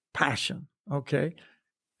of passion, okay,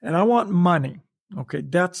 and I want money, okay,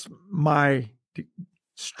 that's my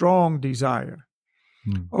strong desire,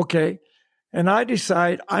 okay, and I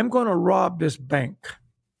decide I'm going to rob this bank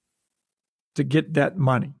to get that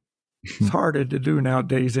money. It's harder to do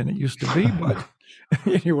nowadays than it used to be, but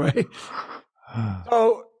anyway.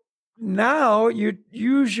 So now you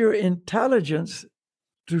use your intelligence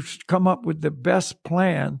to come up with the best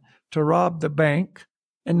plan to rob the bank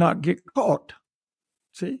and not get caught.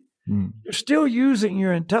 See? You're still using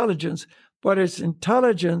your intelligence, but it's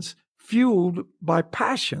intelligence fueled by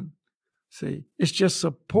passion. See? It's just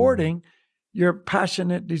supporting your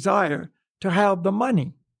passionate desire to have the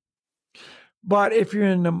money. But if you're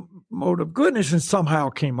in the mode of goodness and somehow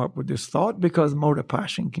came up with this thought, because mode of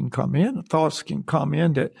passion can come in, thoughts can come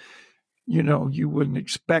in that, you wouldn't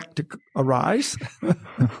expect to arise.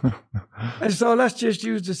 And so let's just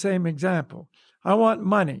use the same example. I want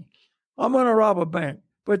money. I'm going to rob a bank.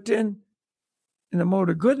 But then in the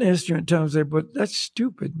mode of goodness, you're in terms of, but that's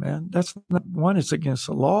stupid, man. That's not one, it's against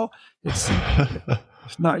the law. It's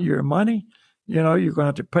not your money. You're going to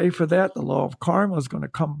have to pay for that. The law of karma is going to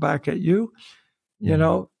come back at you,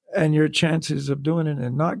 and your chances of doing it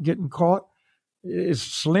and not getting caught is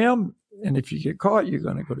slim. And if you get caught, you're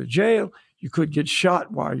going to go to jail. You could get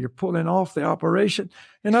shot while you're pulling off the operation.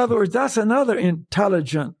 In other words, that's another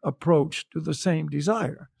intelligent approach to the same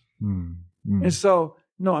desire. And so,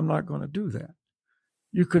 no, I'm not going to do that.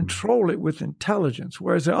 You control it with intelligence,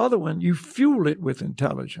 whereas the other one, you fuel it with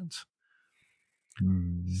intelligence.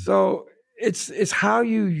 So it's how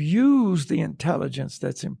you use the intelligence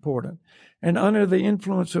that's important. And under the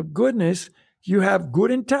influence of goodness, you have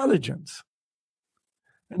good intelligence.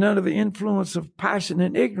 And under the influence of passion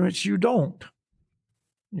and ignorance, you don't.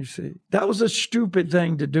 You see, that was a stupid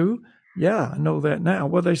thing to do. Yeah, I know that now.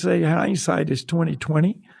 Well, they say hindsight is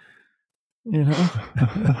 20/20.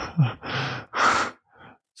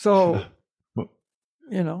 So,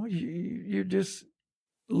 you just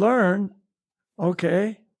learn,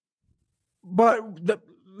 okay. But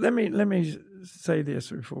let me say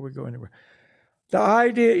this before we go anywhere. The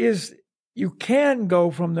idea is you can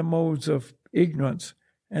go from the modes of ignorance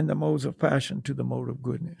and the modes of passion to the mode of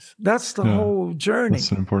goodness. That's the whole journey.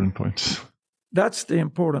 That's an important point. That's the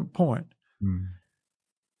important point. Mm.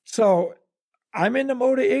 So I'm in the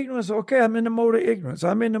mode of ignorance. Okay, I'm in the mode of ignorance.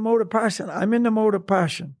 I'm in the mode of passion. I'm in the mode of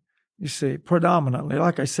passion. You see, predominantly.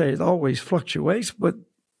 Like I say, it always fluctuates, but,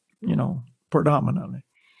 predominantly.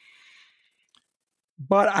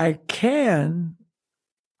 But I can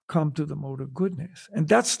come to the mode of goodness. And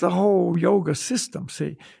that's the whole yoga system.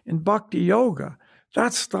 See, in Bhakti Yoga,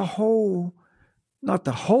 that's the whole, not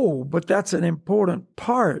the whole, but that's an important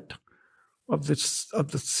part of the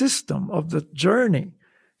system, of the journey.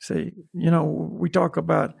 See, we talk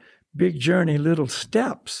about big journey, little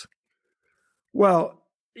steps. Well,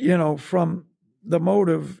 from the mode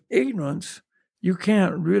of ignorance, you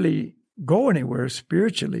can't really go anywhere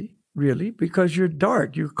spiritually, really, because you're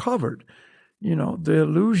dark, you're covered. The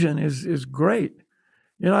illusion is great.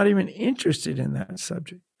 You're not even interested in that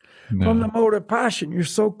subject. No. From the mode of passion, you're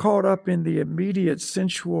so caught up in the immediate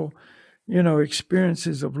sensual,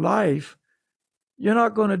 experiences of life, you're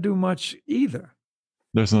not going to do much either.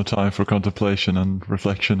 There's no time for contemplation and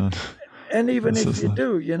reflection. And even if you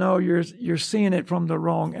do, you're seeing it from the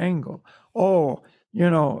wrong angle. Oh,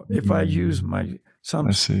 if I use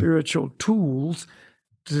some spiritual tools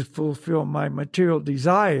to fulfill my material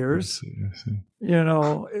desires, I see.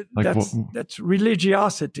 That's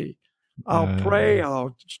religiosity. I'll pray,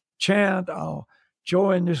 I'll chant, I'll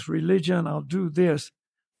join this religion, I'll do this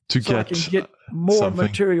I can get more something.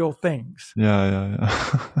 Material things. Yeah.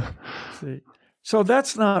 See? So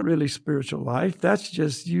that's not really spiritual life. That's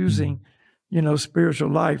just using,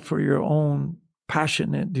 spiritual life for your own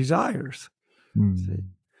passionate desires. See?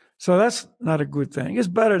 So that's not a good thing. It's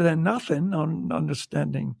better than nothing on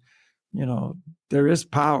understanding, there is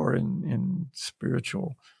power in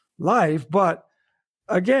spiritual life. But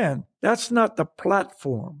again, that's not the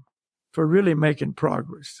platform for really making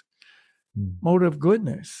progress. Mode of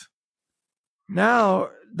goodness.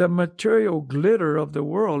 Now, the material glitter of the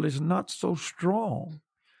world is not so strong,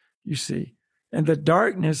 you see, and the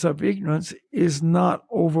darkness of ignorance is not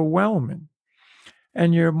overwhelming,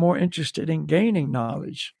 and you're more interested in gaining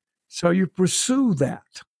knowledge. So you pursue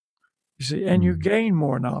that, you see, and you gain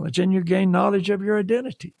more knowledge, and you gain knowledge of your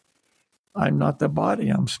identity. I'm not the body,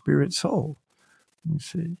 I'm spirit, soul. You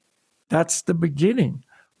see, that's the beginning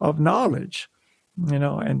of knowledge,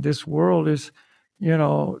 and this world is,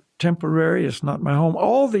 temporary. It's not my home.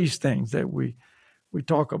 All these things that we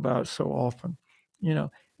talk about so often,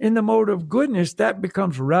 in the mode of goodness, that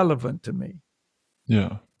becomes relevant to me.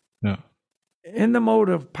 Yeah. In the mode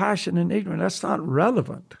of passion and ignorance, that's not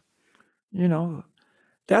relevant.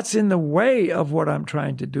 That's in the way of what I'm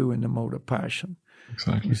trying to do in the mode of passion.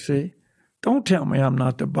 Exactly. You see, don't tell me I'm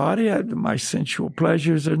not the body. My sensual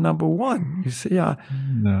pleasures are number one. You see,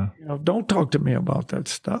 don't talk to me about that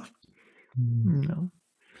stuff.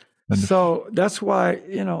 So that's why,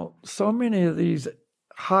 so many of these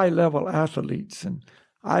high-level athletes, and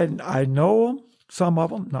I know them, some of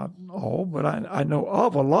them, not all, but I know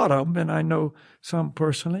of a lot of them, and I know some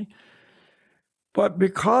personally. But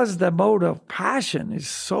because the mode of passion is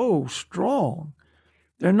so strong,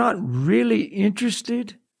 they're not really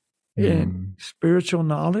interested in spiritual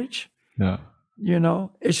knowledge. Yeah.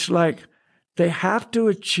 It's like they have to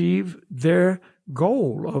achieve their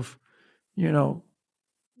goal of,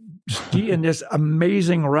 in this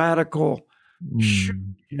amazing radical,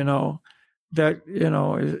 that,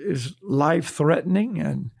 is life-threatening,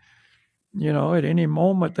 and, at any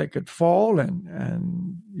moment they could fall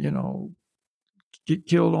and get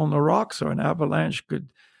killed on the rocks, or an avalanche could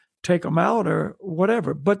take them out or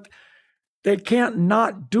whatever. But they can't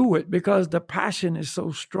not do it because the passion is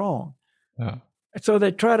so strong. Yeah. So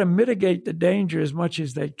they try to mitigate the danger as much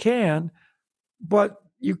as they can, but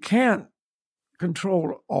you can't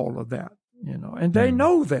control all of that, and they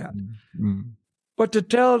know that. But to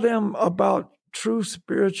tell them about true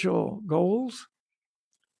spiritual goals,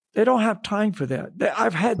 they don't have time for that.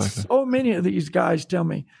 I've had so many of these guys tell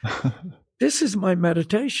me, this is my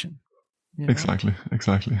meditation. Exactly.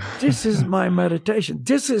 This is my meditation.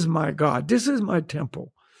 This is my God. This is my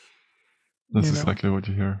temple. That's exactly what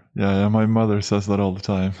you hear. Yeah, my mother says that all the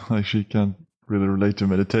time. Like, she can't really relate to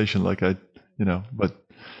meditation but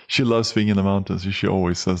she loves being in the mountains. She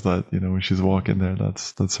always says that, when she's walking there,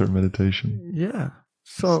 that's her meditation. Yeah.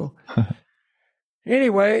 So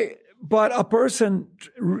anyway, but a person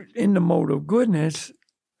in the mode of goodness,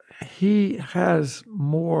 he has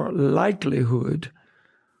more likelihood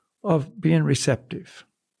of being receptive,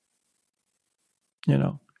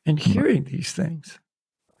 and hearing these things.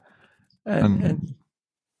 And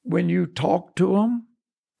when you talk to them,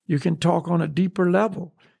 you can talk on a deeper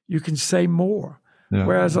level. You can say more. Yeah.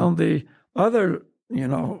 Whereas on the other,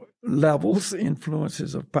 levels,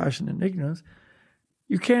 influences of passion and ignorance,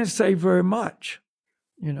 you can't say very much,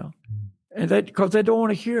 and that because they don't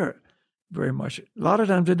want to hear it very much. A lot of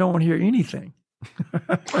times they don't want to hear anything.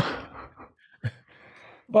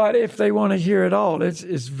 But if they want to hear it all, it's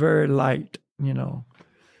very light,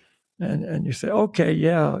 And you say, okay,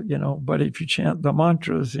 yeah, but if you chant the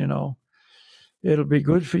mantras, it'll be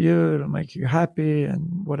good for you. It'll make you happy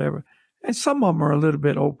and whatever. And some of them are a little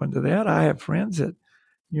bit open to that. I have friends that,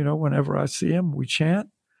 whenever I see them, we chant,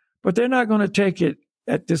 but they're not going to take it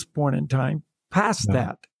at this point in time past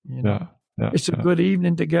that. It's a good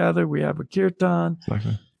evening together. We have a kirtan,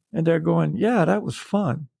 exactly. And they're going, yeah, that was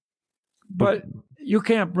fun. But you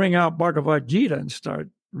can't bring out Bhagavad Gita and start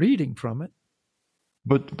reading from it.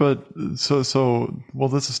 But well,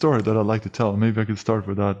 that's a story that I'd like to tell. Maybe I could start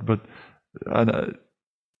with that. But I'll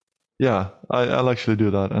actually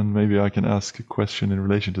do that, and maybe I can ask a question in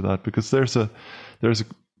relation to that, because there's a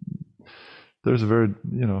very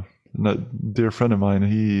dear friend of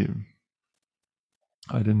mine.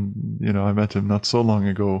 I met him not so long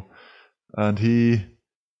ago, and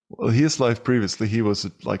his life previously, he was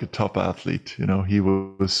like a top athlete. He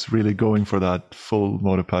was really going for that full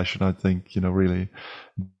mode of passion. I think really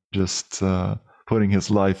just putting his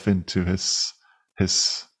life into his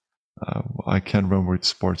I can't remember which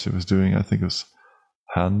sports he was doing. I think it was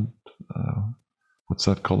what's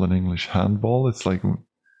that called in English? Handball. It's like,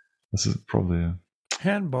 this is probably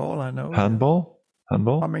handball. I know handball.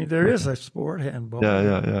 Handball. I mean, there is a sport, handball.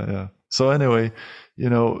 Yeah. So anyway,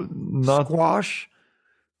 not squash.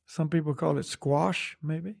 Some people call it squash,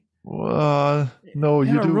 maybe. No, in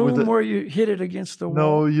you a do room with the, where you hit it against the wall.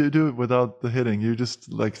 No, you do it without the hitting. You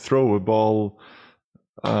just like throw a ball.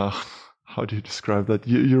 How do you describe that?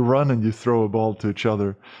 You run and you throw a ball to each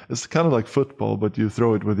other. It's kind of like football, but you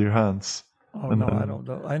throw it with your hands. Oh, no, I don't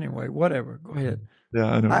know. Anyway, whatever. Go ahead. Yeah,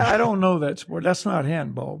 I know. I don't know that sport. That's not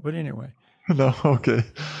handball, but anyway. No, okay.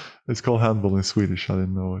 It's called handball in Swedish. I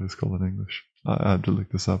didn't know what it's called in English. I had to look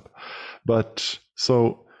this up. But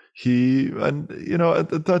so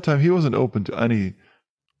at that time, he wasn't open to anything.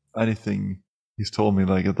 He's told me,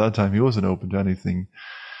 like, at that time, he wasn't open to anything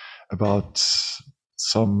about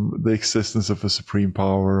the existence of a supreme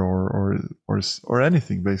power or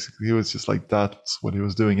anything. Basically, he was just like, that's what he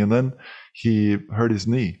was doing. And then he hurt his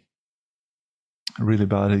knee really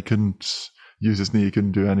bad. He couldn't use his knee. He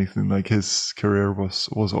couldn't do anything. Like, his career was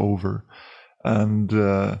over. And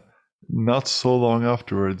not so long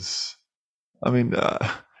afterwards, I mean,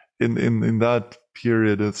 in that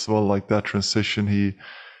period as well, like that transition, he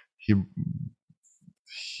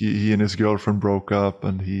and his girlfriend broke up,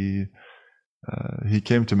 and he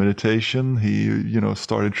came to meditation. He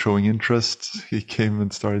started showing interest. He came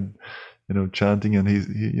and started chanting, and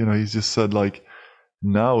he's just said, like,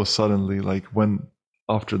 now suddenly, like, when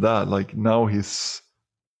after that, like, now he's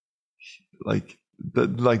like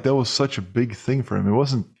that was such a big thing for him. It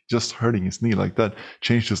wasn't just hurting his knee, like that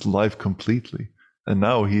changed his life completely. And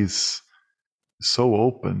now he's so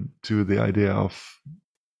open to the idea of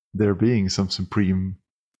there being some supreme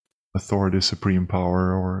authority, supreme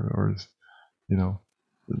power, or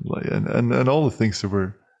and all the things that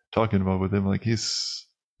we're talking about with him. Like, he's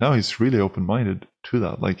really open-minded to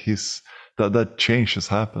that. Like, that change has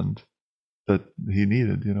happened that he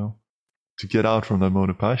needed, to get out from that mode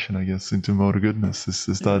of passion, I guess, into mode of goodness. Is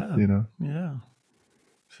that, Yeah.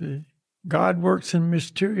 See, God works in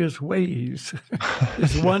mysterious ways.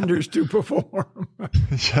 His wonders to perform.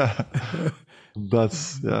 Yeah.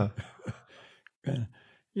 That's, yeah.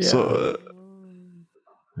 Yeah. So,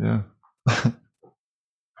 yeah.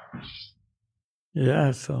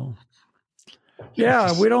 Yeah, so.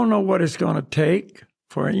 Yeah, we don't know what it's going to take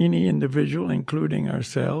for any individual, including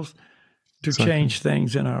ourselves, to change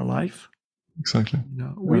things in our life. Exactly.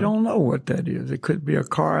 We don't know what that is. It could be a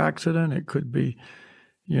car accident. It could be,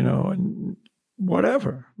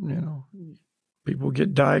 whatever. People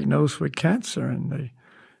get diagnosed with cancer, and they,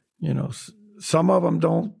 some of them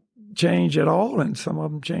don't change at all, and some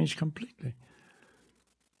of them change completely.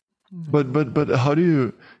 But how do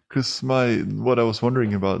you? Because what I was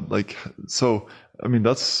wondering about, like, so I mean,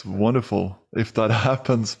 that's wonderful if that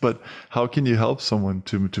happens, but how can you help someone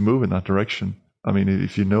to move in that direction? I mean,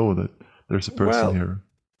 if you know that there's a person here.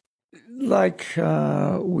 Like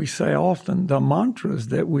we say often, the mantras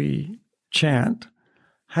that we chant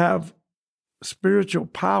have spiritual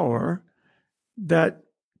power that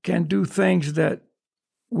can do things that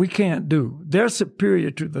we can't do. They're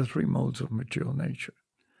superior to the three modes of material nature.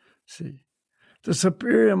 See, The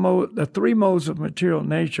superior mode, the three modes of material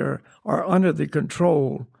nature are under the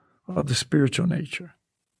control of the spiritual nature,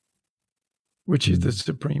 which is the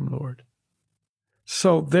Supreme Lord.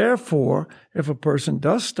 So therefore, if a person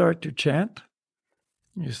does start to chant,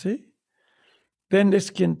 you see, then this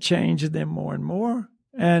can change them more and more.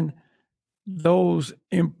 And those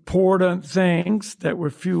important things that were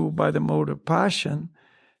fueled by the mode of passion,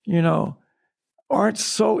 aren't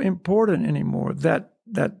so important anymore. That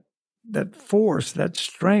force, that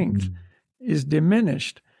strength is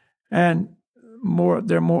diminished. And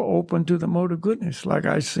they're more open to the mode of goodness. Like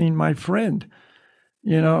I seen my friend,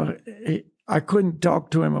 I couldn't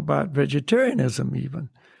talk to him about vegetarianism even,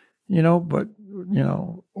 but,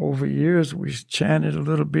 over years we chanted a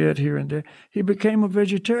little bit here and there. He became a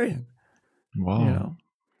vegetarian. Wow.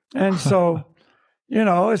 And so,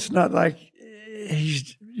 it's not like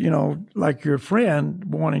he's, like your friend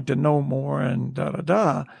wanting to know more and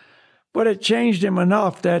da-da-da, but it changed him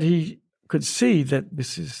enough that he could see that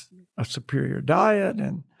this is a superior diet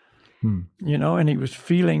and, and he was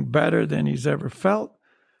feeling better than he's ever felt.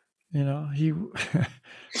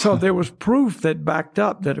 So there was proof that backed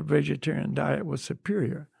up that a vegetarian diet was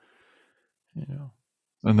superior,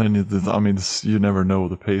 And then, you never know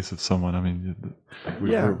the pace of someone. I mean,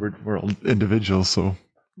 we're all individuals, so,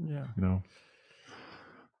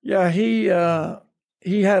 Yeah, he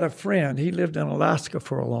had a friend. He lived in Alaska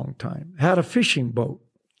for a long time, had a fishing boat.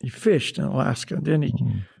 He fished in Alaska. Then he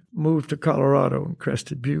moved to Colorado and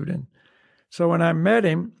Crested Butte. And so when I met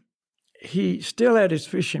him, he still had his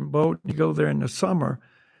fishing boat. He'd go there in the summer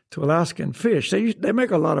to Alaska and fish. They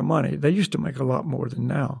make a lot of money. They used to make a lot more than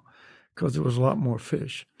now because there was a lot more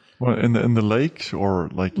fish. Well, in the lake or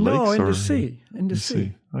like lakes? No, in or? the sea. In the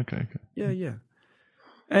sea. Okay. Yeah.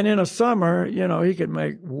 And in a summer, he could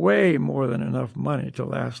make way more than enough money to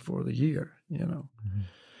last for the year,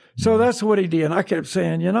 So that's what he did. And I kept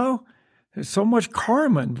saying, there's so much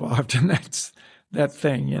karma involved in that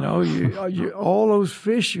thing, you all those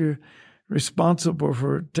fish you're responsible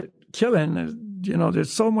for killing,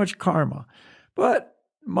 there's so much karma. But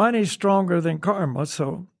money's stronger than karma,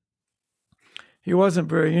 so he wasn't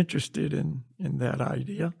very interested in that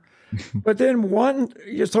idea. But then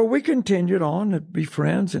so we continued on to be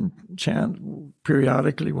friends and chant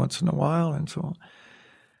periodically once in a while and so on.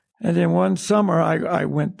 And then one summer I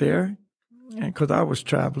went there, and because I was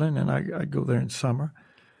traveling and I go there in summer.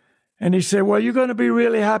 And he said, well, you're going to be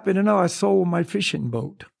really happy to know I sold my fishing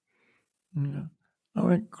boat. I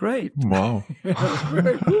went, great. Wow.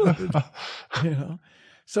 Very good.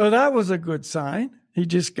 So that was a good sign. He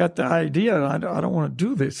just got the idea, I don't want to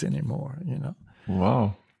do this anymore,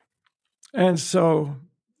 Wow. And so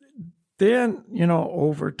then,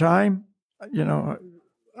 over time,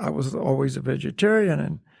 I was always a vegetarian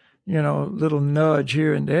and, a little nudge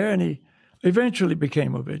here and there, and he eventually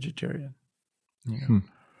became a vegetarian.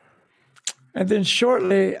 And then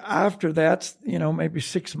shortly after that, maybe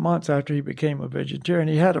 6 months after he became a vegetarian,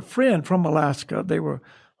 he had a friend from Alaska. They were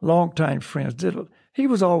longtime friends. He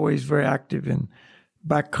was always very active in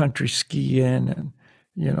backcountry skiing and,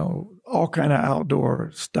 all kind of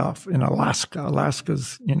outdoor stuff in Alaska.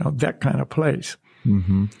 Alaska's, that kind of place.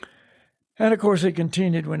 Mm-hmm. And, of course, he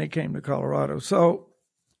continued when he came to Colorado. So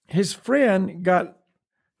his friend got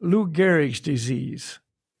Lou Gehrig's disease,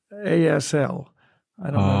 ASL.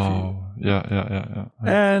 I don't know if you... Yeah.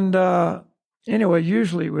 And anyway,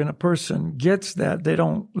 usually when a person gets that, they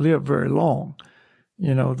don't live very long.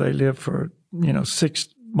 They live for, 6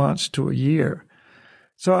 months to a year.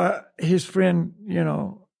 So his friend,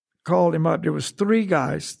 called him up. There was 3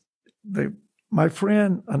 guys, my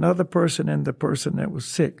friend, another person, and the person that was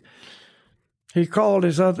sick. He called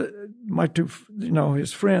his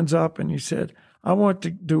friends up, and he said, I want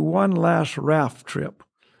to do one last raft trip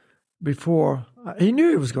before, he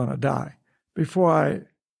knew he was going to die. Before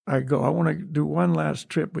I go, I want to do one last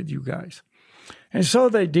trip with you guys. And so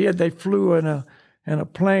they did. They flew in a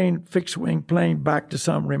plane, fixed-wing plane, back to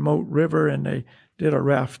some remote river, and they did a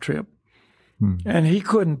raft trip. And he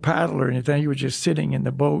couldn't paddle or anything. He was just sitting in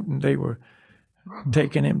the boat, and they were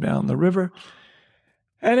taking him down the river.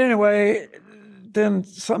 And anyway, then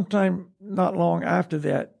sometime not long after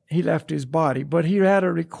that, he left his body. But he had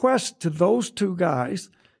a request to those 2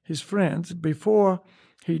 guys, his friends, before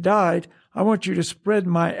he died, I want you to spread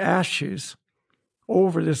my ashes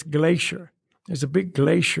over this glacier. There's a big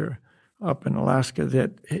glacier up in Alaska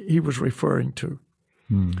that he was referring to.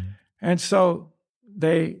 And so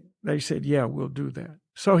they said, yeah, we'll do that.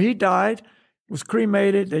 So he died, was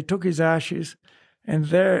cremated, they took his ashes, and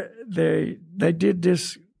they did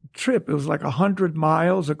this trip. It was like 100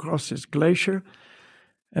 miles across this glacier.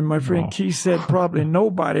 And my friend Keith said probably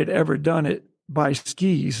nobody had ever done it by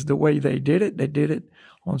skis the way they did it. They did it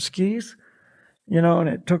on skis, and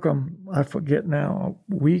it took them, I forget now,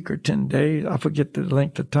 a week or 10 days. I forget the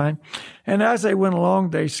length of time. And as they went along,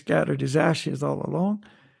 they scattered his ashes all along.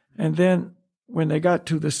 And then when they got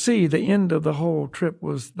to the sea, the end of the whole trip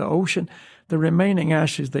was the ocean. The remaining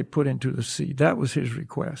ashes they put into the sea. That was his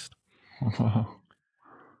request. Wow.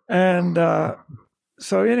 And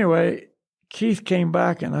so anyway, Keith came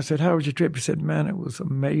back and I said, how was your trip? He said, man, it was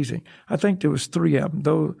amazing. I think there was 3 of them,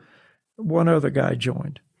 though one other guy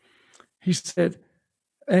joined. He said,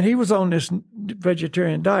 and he was on this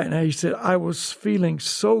vegetarian diet. And he said, I was feeling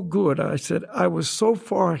so good. I said, I was so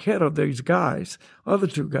far ahead of these guys, other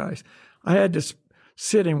 2 guys. I had to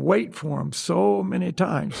sit and wait for them so many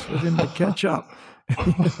times for them to catch up.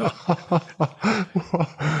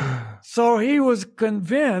 So he was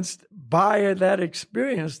convinced by that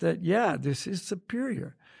experience that, yeah, this is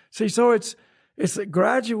superior. See, so it's a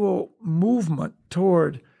gradual movement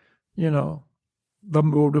toward, the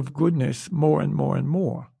mode of goodness more and more and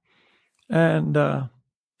more. And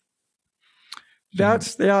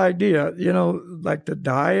that's the idea, like the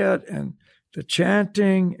diet and the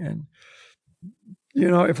chanting and,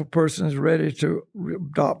 if a person is ready to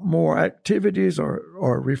adopt more activities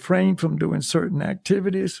or refrain from doing certain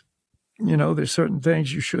activities, there's certain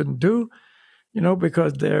things you shouldn't do,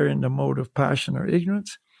 because they're in the mode of passion or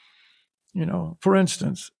ignorance. For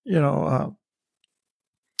instance,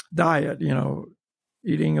 diet,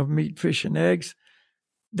 eating of meat, fish, and eggs,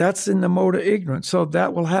 that's in the mode of ignorance. So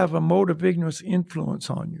that will have a mode of ignorance influence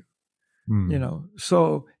on you.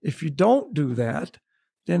 So if you don't do that,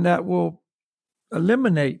 then that will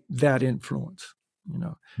eliminate that influence.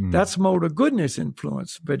 That's mode of goodness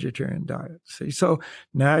influence, vegetarian diet. See, so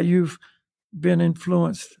now you've been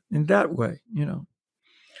influenced in that way,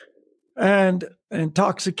 and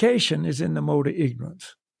intoxication is in the mode of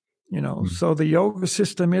ignorance, so the yoga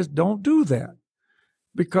system is don't do that,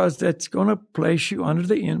 because that's going to place you under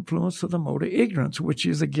the influence of the mode of ignorance, which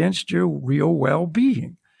is against your real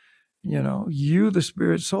well-being. You, the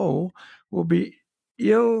spirit soul, will be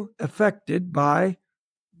ill affected by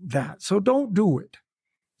that. So don't do it.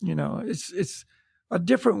 It's a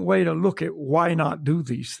different way to look at why not do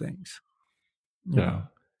these things. Yeah.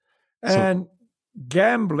 And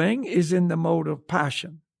gambling is in the mode of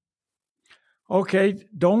passion. Okay,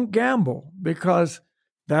 don't gamble, because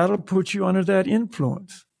that'll put you under that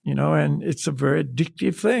influence, and it's a very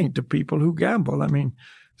addictive thing to people who gamble. I mean,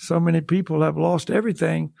 so many people have lost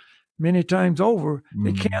everything many times over.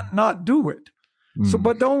 They can't not do it. So,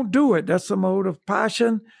 but don't do it. That's a mode of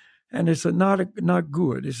passion, and it's not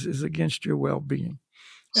good. It's against your well-being.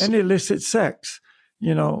 And illicit sex,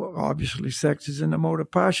 obviously sex is in the mode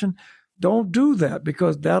of passion. Don't do that,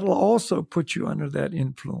 because that'll also put you under that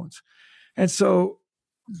influence. And so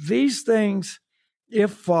these things,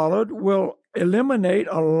 if followed, will eliminate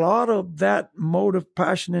a lot of that mode of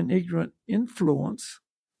passion and ignorant influence,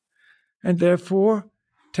 and therefore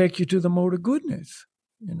take you to the mode of goodness,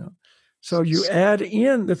 So you add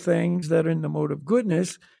in the things that are in the mode of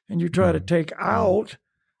goodness, and you try to take out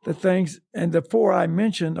the things. And the 4 I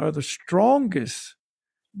mentioned are the strongest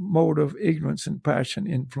mode of ignorance and passion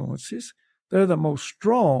influences. They're the most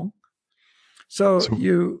strong. So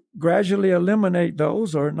you gradually eliminate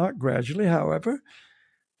those, or not gradually, however.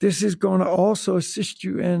 This is going to also assist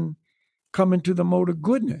you in coming to the mode of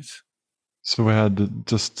goodness. So we had,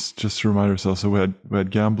 just to remind ourselves, so we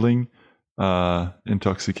had gambling,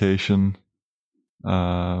 intoxication,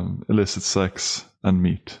 illicit sex, and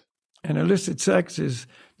meat. And illicit sex is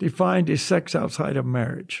defined as sex outside of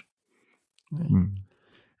marriage.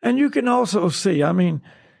 And you can also see,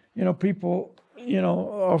 people,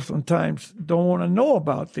 oftentimes don't want to know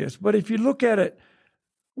about this. But if you look at it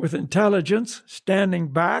with intelligence, standing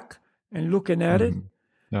back and looking at it,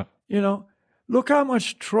 look how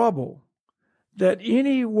much trouble that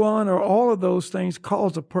any one or all of those things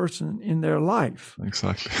cause a person in their life.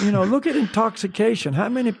 Exactly. Look at intoxication. How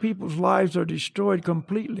many people's lives are destroyed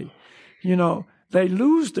completely? They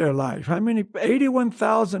lose their life.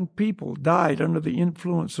 81,000 people died under the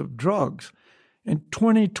influence of drugs in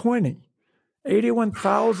 2020.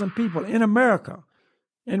 81,000 people in America,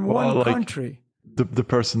 in one country. The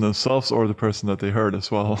person themselves, or the person that they hurt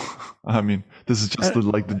as well. This is just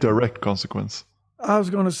the direct consequence. I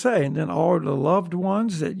was going to say, and then all the loved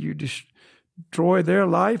ones that you destroy their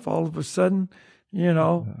life, all of a sudden,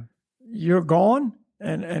 you're gone.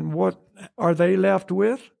 And what are they left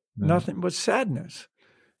with? Yeah. Nothing but sadness,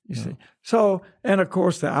 you see. So, and of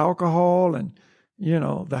course, the alcohol and,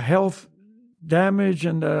 the health damage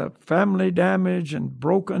and the family damage and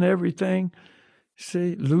broken everything.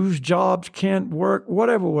 See, lose jobs, can't work,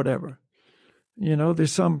 whatever.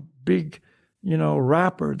 There's some big,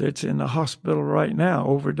 rapper that's in the hospital right now,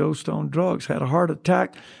 overdosed on drugs, had a heart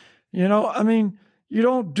attack. You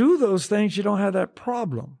don't do those things, you don't have that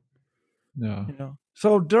problem. Yeah.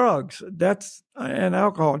 So drugs, and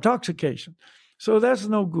alcohol, intoxication. So that's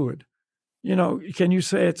no good. Can you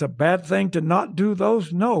say it's a bad thing to not do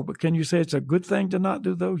those? No. But can you say it's a good thing to not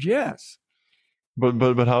do those? Yes.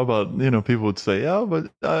 But how about, people would say, yeah,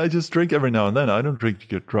 but I just drink every now and then. I don't drink to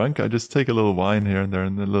get drunk. I just take a little wine here and there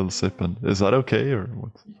and a little sip. And is that okay or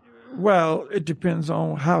what? Well, it depends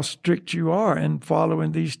on how strict you are in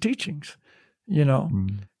following these teachings.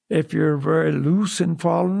 If you're very loose in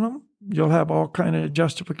following them, you'll have all kind of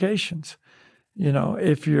justifications.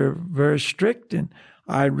 If you're very strict and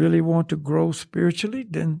I really want to grow spiritually,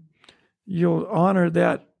 then you'll honor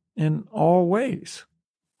that in all ways.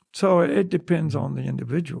 So it depends on the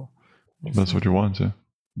individual. That's what you want, yeah.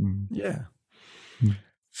 Yeah.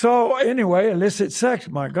 So anyway, illicit sex,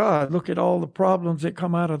 my God, look at all the problems that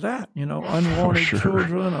come out of that. Unwanted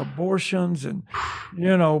children, abortions, and,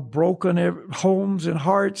 broken homes and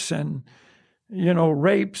hearts, and,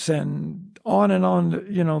 rapes, and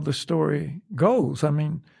on, the story goes. I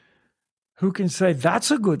mean, who can say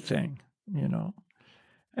that's a good thing,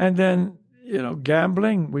 And then,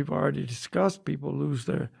 gambling, we've already discussed, people lose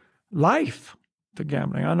their life to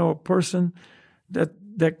gambling. I know a person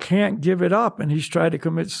that can't give it up, and he's tried to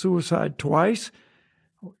commit suicide twice.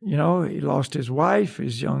 He lost his wife,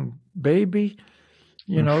 his young baby.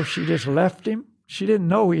 She just left him. She didn't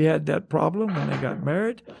know he had that problem when they got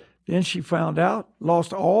married. Then she found out,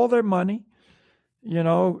 lost all their money,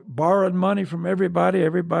 borrowed money from everybody.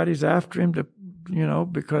 Everybody's after him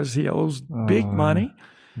because he owes big money.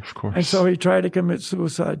 Of course. And so he tried to commit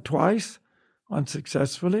suicide twice,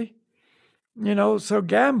 unsuccessfully. So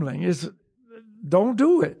gambling is, don't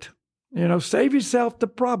do it. Save yourself the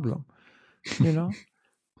problem,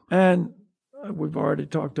 And we've already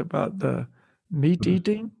talked about the meat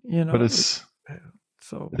eating, But it's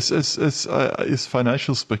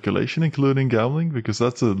financial speculation including gambling? Because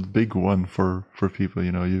that's a big one for people.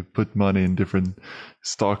 You put money in different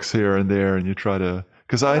stocks here and there, and you try to.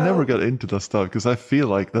 Because I never got into that stuff because I feel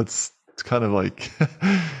like that's kind of like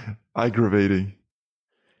aggravating.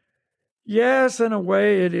 Yes, in a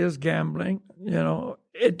way it is gambling.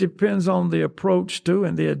 It depends on the approach too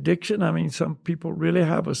and the addiction. I mean, some people really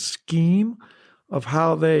have a scheme of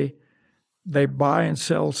how they buy and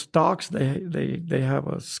sell stocks. They have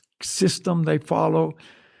a system they follow.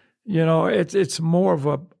 It's more of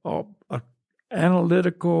a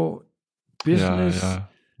analytical business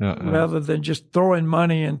rather than just throwing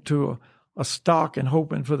money into a stock and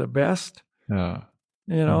hoping for the best. Yeah.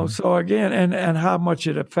 So again, and how much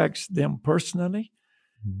it affects them personally.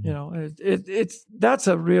 That's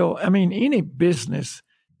a real, any business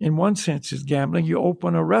in one sense is gambling. You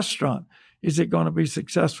open a restaurant. Is it going to be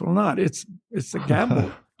successful or not? It's a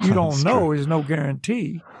gamble. You don't know. True. There's no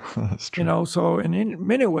guarantee. That's true. So in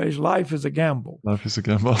many ways, life is a gamble. Life is a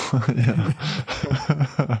gamble. Yeah.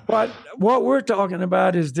 But what we're talking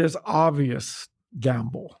about is this obvious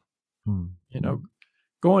gamble.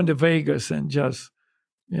 Going to Vegas and just,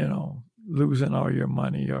 losing all your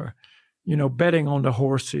money, or, betting on the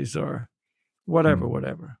horses, or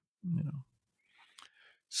whatever.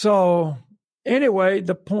 So anyway,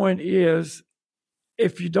 the point is,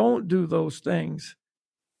 if you don't do those things,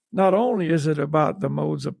 not only is it about the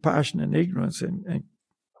modes of passion and ignorance,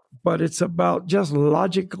 but it's about just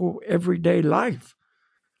logical everyday life.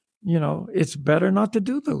 It's better not to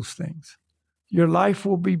do those things. Your life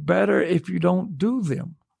will be better if you don't do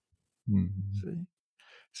them. See?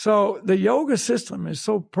 So the yoga system is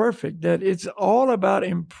so perfect that it's all about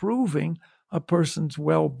improving a person's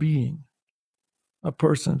well-being, a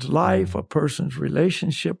person's life, a person's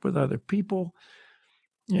relationship with other people,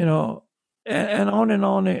 and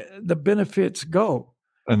on the benefits go.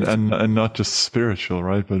 And not just spiritual,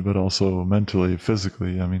 right? But also mentally,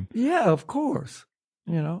 physically. Yeah, of course.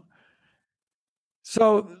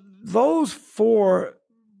 So those 4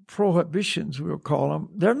 prohibitions, we'll call them,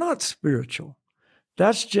 they're not spiritual.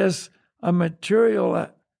 That's just a material,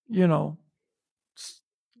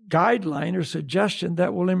 guideline or suggestion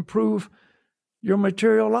that will improve your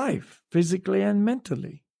material life, physically and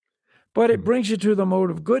mentally. But it brings you to the mode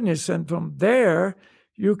of goodness, and from there,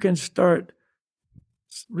 you can start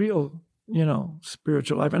real,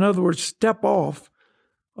 spiritual life. In other words, step off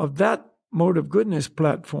of that mode of goodness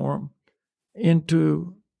platform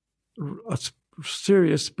into a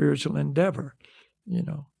serious spiritual endeavor,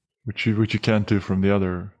 Which you can't do from the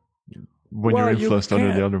other, when you're influenced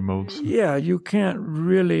under the other modes. Yeah, you can't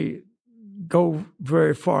really go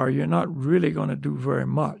very far. You're not really going to do very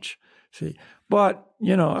much. See, but,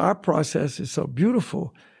 our process is so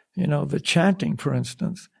beautiful. The chanting, for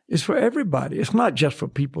instance, is for everybody. It's not just for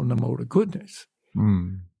people in the mode of goodness.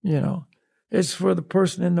 It's for the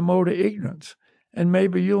person in the mode of ignorance. And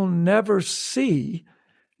maybe you'll never see,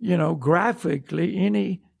 graphically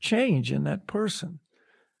any change in that person.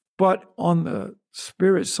 But on the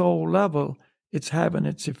spirit soul level, it's having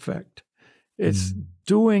its effect. It's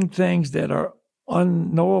doing things that are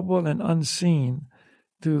unknowable and unseen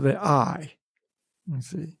through the eye. You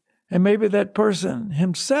see? And maybe that person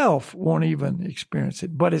himself won't even experience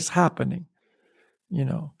it, but it's happening,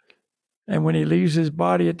 And when he leaves his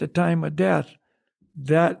body at the time of death,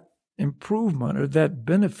 that improvement or that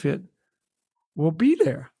benefit will be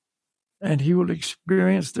there. And he will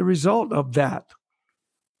experience the result of that.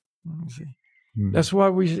 You see? That's why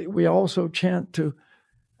we also chant to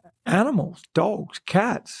animals, dogs,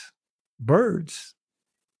 cats, birds,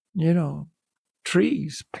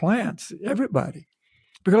 trees, plants, everybody.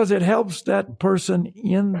 Because it helps that person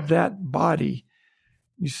in that body,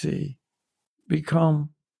 you see,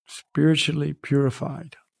 become spiritually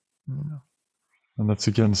purified. And that's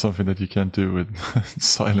again something that you can't do with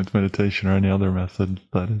silent meditation or any other method.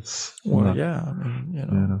 That is. Well,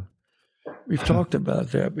 we've talked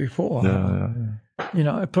about that before.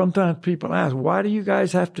 Sometimes people ask, why do you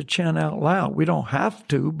guys have to chant out loud? We don't have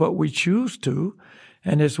to, but we choose to.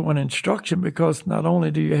 And it's one instruction because not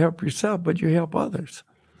only do you help yourself, but you help others.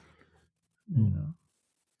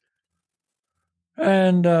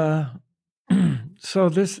 And so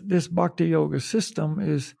this Bhakti Yoga system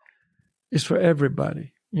is for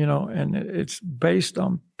everybody, and it's based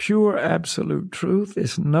on pure absolute truth.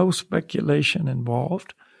 There's no speculation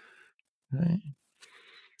involved. Right?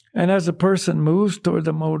 And as a person moves toward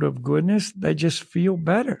the mode of goodness, they just feel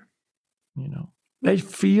better. They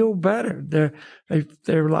feel better.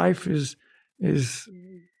 Their life is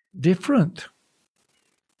different.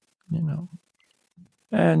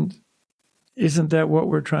 And isn't that what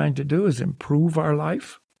we're trying to do? Is improve our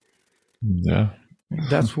life? Yeah.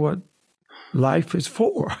 That's what life is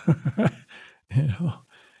for.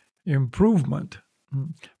 Improvement.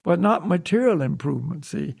 But not material improvement.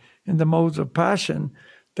 See, in the modes of passion,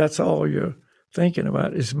 that's all you're thinking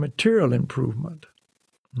about is material improvement.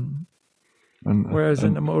 Whereas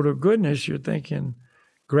in the mode of goodness, you're thinking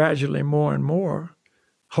gradually more and more,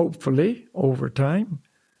 hopefully over time,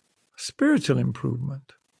 spiritual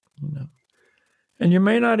improvement. And you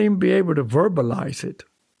may not even be able to verbalize it.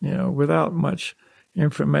 Without much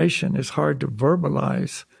information, it's hard to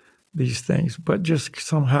verbalize these things. But just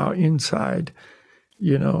somehow inside,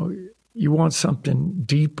 you want something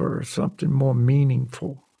deeper, something more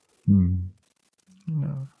meaningful.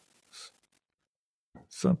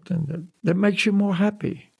 Something that makes you more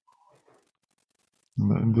happy.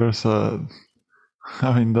 There's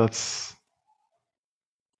that's.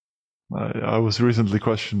 I was recently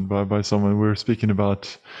questioned by someone. We were speaking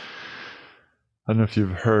about. I don't know if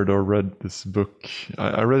you've heard or read this book.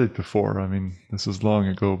 I read it before. This was long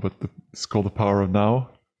ago, but it's called The Power of Now,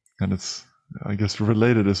 and it's, I guess,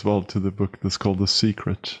 related as well to the book that's called The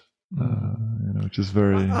Secret. Which is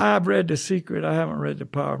very. I've read The Secret. I haven't read The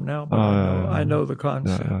Power of Now, but I know the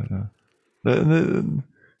concept. And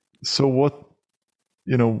so what,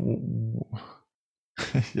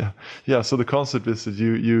 So the concept is that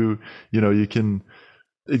you can.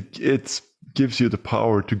 It gives you the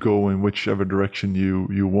power to go in whichever direction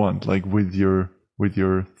you want, like with your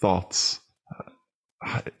thoughts.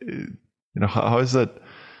 How is that?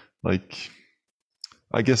 Like,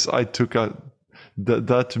 I guess I took out.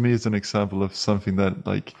 That to me is an example of something that,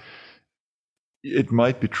 like, it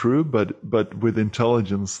might be true, but with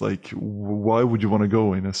intelligence, like, why would you want to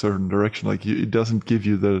go in a certain direction? Like, it doesn't give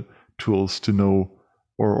you the tools to know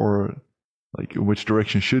or like in which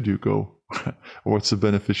direction should you go or what's the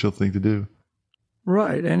beneficial thing to do.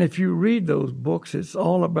 Right. And if you read those books, it's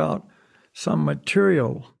all about some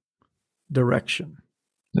material direction.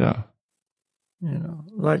 Yeah.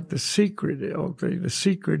 Like The Secret. Okay, the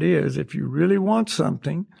secret is if you really want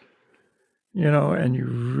something, and you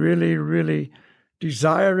really, really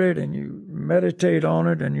desire it and you meditate on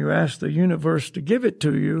it and you ask the universe to give it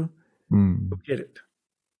to you, you'll get it.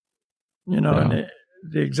 And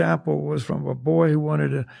the example was from a boy who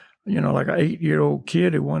wanted like an 8-year-old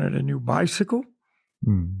kid who wanted a new bicycle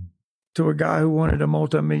to a guy who wanted a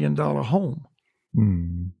multi-million-dollar home.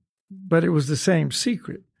 But it was the same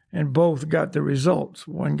secret. And both got the results.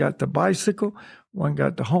 One got the bicycle, one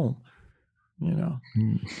got the home,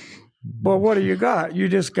 But what do you got? You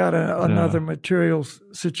just got another material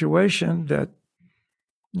situation that,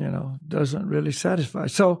 doesn't really satisfy.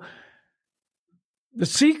 So the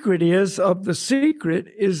secret is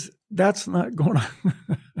that's not going to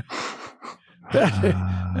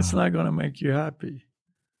that's not going to make you happy.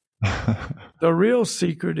 The real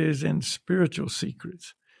secret is in spiritual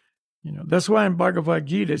secrets. That's why in Bhagavad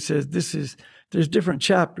Gita it says there's different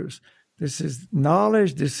chapters. This is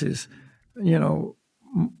knowledge. This is,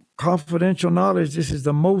 confidential knowledge. This is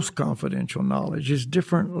the most confidential knowledge. It's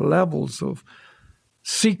different levels of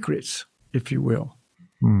secrets, if you will.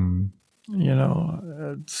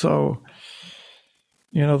 So,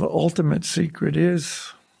 the ultimate secret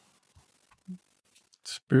is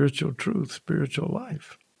spiritual truth, spiritual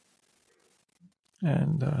life.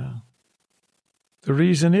 And the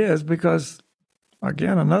reason is because,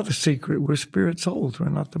 again, another secret, we're spirit souls, we're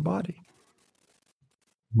not the body.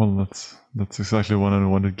 Well, that's exactly what I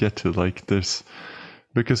want to get to. Like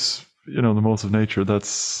because, the modes of nature,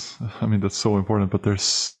 that's so important, but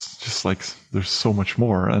there's just there's so much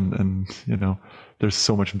more. And there's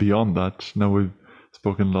so much beyond that. Now you've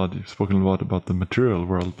spoken a lot about the material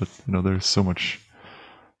world, but, there's so much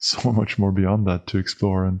more beyond that to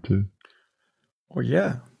explore and to. Well,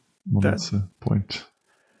 yeah. Well, that's the point.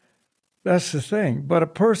 That's the thing. But a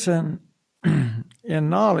person in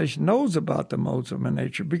knowledge knows about the modes of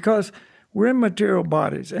nature because we're in material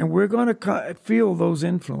bodies and we're going to feel those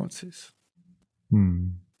influences.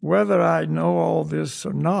 Whether I know all this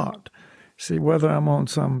or not, see, whether I'm on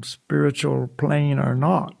some spiritual plane or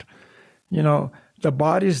not, the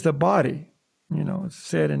body's the body. It's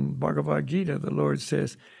said in Bhagavad Gita, the Lord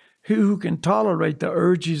says, he who can tolerate the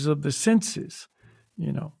urges of the senses,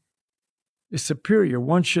 is superior.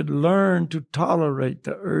 One should learn to tolerate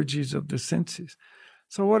the urges of the senses.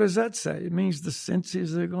 So what does that say? It means the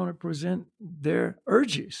senses are going to present their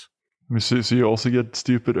urges. So you also get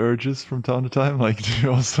stupid urges from time to time? Like, do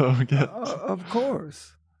you also get... Of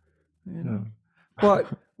course. But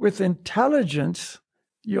with intelligence,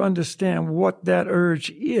 you understand what that urge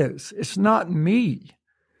is. It's not me.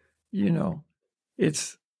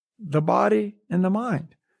 It's the body and the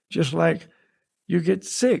mind. Just like you get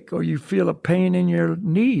sick or you feel a pain in your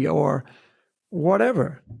knee or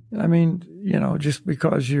whatever. Just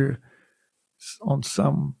because you're on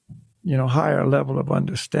some, higher level of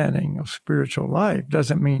understanding of spiritual life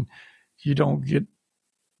doesn't mean you don't get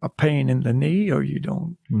a pain in the knee or you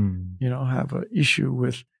don't, have an issue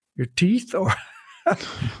with your teeth or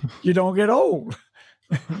you don't get old.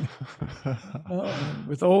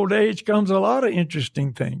 With old age comes a lot of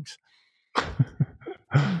interesting things.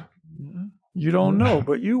 You don't know,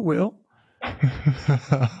 but you will.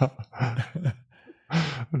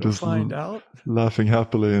 Just find out. Laughing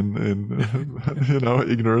happily in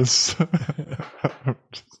ignorance.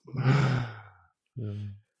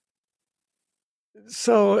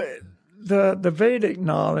 So the Vedic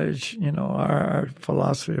knowledge, our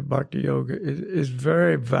philosophy of Bhakti Yoga is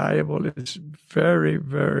very valuable. It's very,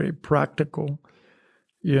 very practical.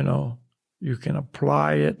 You can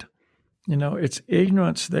apply it. It's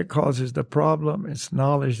ignorance that causes the problem. It's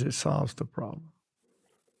knowledge that solves the problem.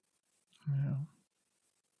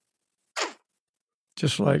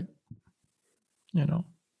 Just like,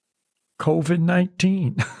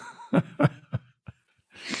 COVID-19.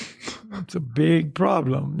 It's a big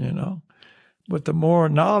problem, But the more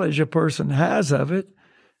knowledge a person has of it,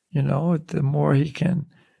 the more he can,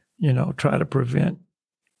 try to prevent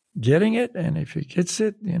getting it. And if he gets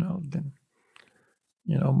it, then,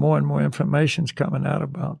 more and more information's coming out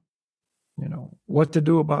about, what to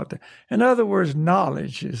do about that. In other words,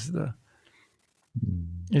 knowledge is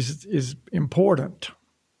is important.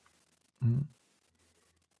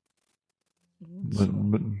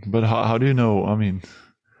 But how do you know?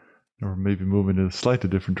 Or maybe moving in a slightly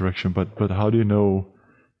different direction. But how do you know?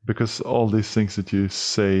 Because all these things that you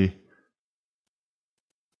say,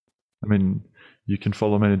 you can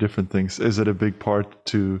follow many different things. Is it a big part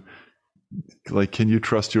to, can you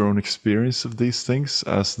trust your own experience of these things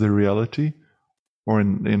as the reality, or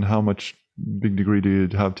in how much big degree do you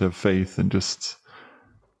have to have faith and just?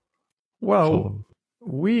 Well,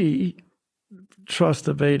 we trust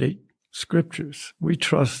the Vedic scriptures. We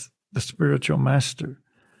trust the spiritual master.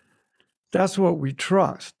 That's what we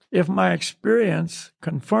trust. If my experience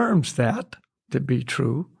confirms that to be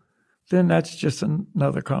true, then that's just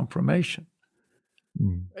another confirmation.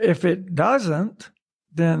 If it doesn't,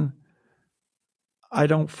 then I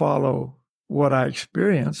don't follow what I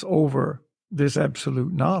experience over this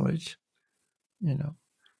absolute knowledge,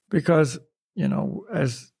 because,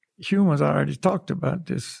 as humans, I already talked about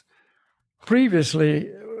this previously,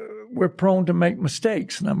 we're prone to make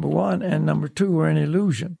mistakes, number one, and number two, we're an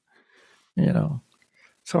illusion.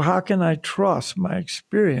 So how can I trust my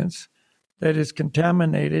experience that is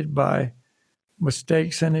contaminated by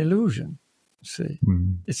mistakes and illusion? See,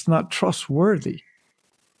 it's not trustworthy.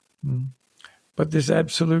 But this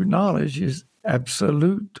absolute knowledge is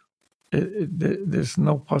absolute. There's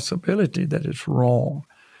no possibility that it's wrong.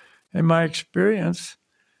 In my experience,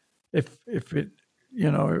 if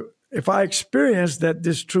I experience that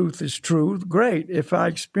this truth is true, great. If I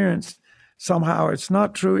experience somehow it's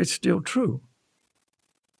not true, it's still true.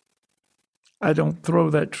 I don't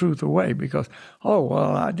throw that truth away because, oh,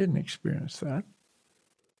 well, I didn't experience that.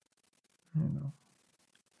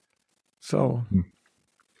 So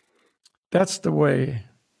that's the way,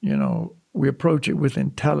 we approach it with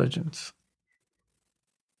intelligence.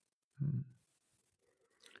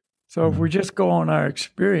 So if we just go on our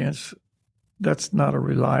experience, that's not a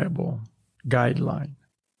reliable guideline.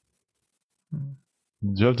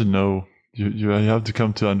 You have to know, you have to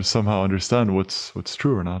come to somehow understand what's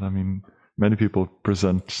true or not. I mean, many people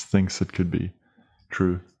present things that could be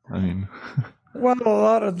true. I mean... Well, a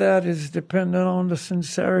lot of that is dependent on the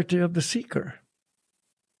sincerity of the seeker.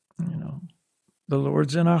 The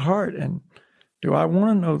Lord's in our heart, and do I want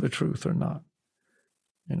to know the truth or not?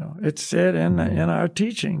 It's said in our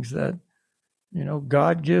teachings that,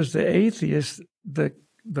 God gives the atheist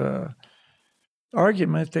the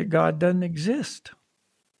argument that God doesn't exist.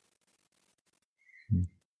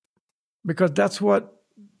 Because that's what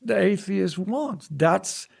the atheist wants.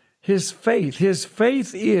 That's his faith. His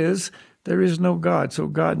faith is there is no God, so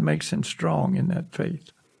God makes him strong in that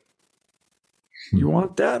faith. You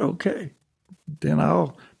want that? Okay. Then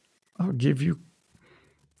I'll give you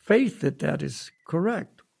faith that is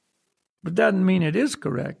correct. But doesn't mean it is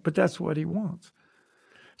correct, but that's what he wants.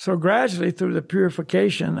 So gradually through the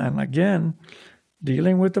purification, and again,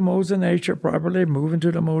 dealing with the modes of nature properly, moving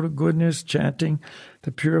to the mode of goodness, chanting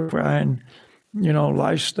the purifying,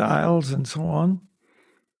 lifestyles and so on,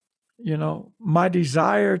 my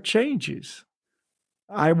desire changes.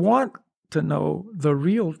 I want to know the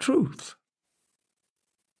real truth.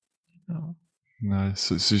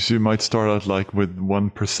 Nice. So you might start out like with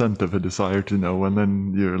 1% of a desire to know, and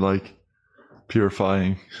then you're like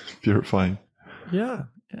purifying. Yeah.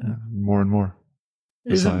 More and more.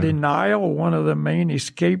 Isn't denial one of the main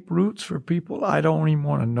escape routes for people? I don't even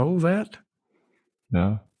want to know that.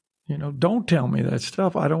 Yeah. Don't tell me that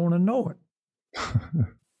stuff. I don't want to know it.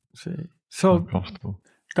 See, so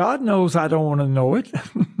God knows I don't want to know it.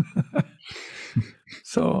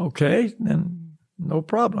 So, okay, then no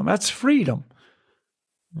problem. That's freedom.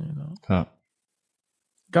 Yeah.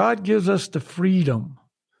 God gives us the freedom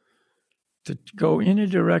to go any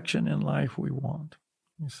direction in life we want.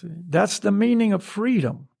 You see, that's the meaning of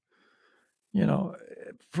freedom.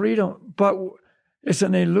 Freedom, but it's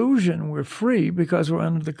an illusion. We're free because we're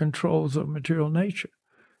under the controls of material nature.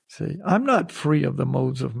 See, I'm not free of the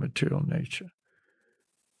modes of material nature.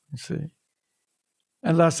 You see,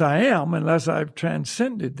 unless I've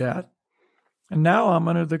transcended that, and now I'm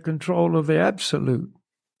under the control of the absolute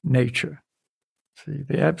nature. See,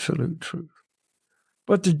 the absolute truth.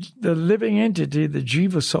 But the living entity, the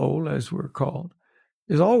Jiva soul, as we're called,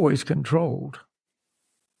 is always controlled,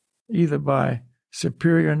 either by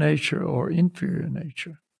superior nature or inferior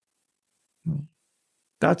nature.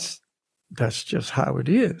 That's just how it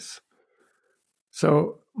is.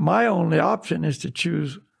 So my only option is to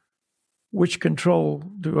choose which control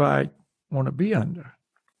do I want to be under.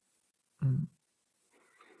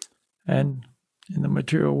 And in the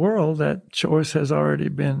material world, that choice has already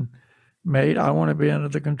been made. I want to be under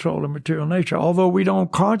the control of material nature. Although we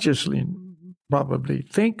don't consciously probably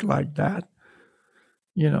think like that,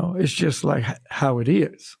 it's just like how it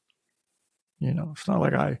is. It's not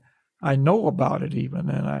like I know about it even,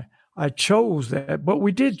 and I chose that, but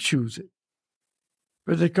we did choose it.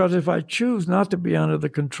 But because if I choose not to be under the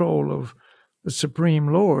control of the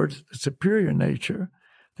Supreme Lord, the superior nature,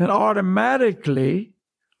 then automatically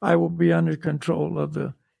I will be under control of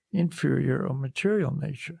the inferior or material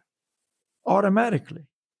nature. Automatically.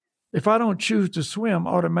 If I don't choose to swim,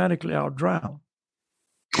 automatically I'll drown.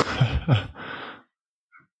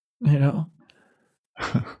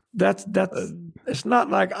 That's it's not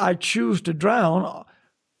like I choose to drown.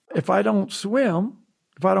 If I don't swim,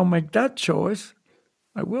 if I don't make that choice,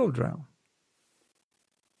 I will drown.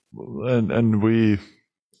 And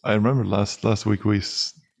I remember last week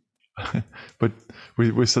but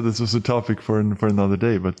we said this was a topic for another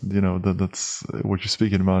day. But that's what you're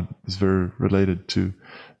speaking about is very related to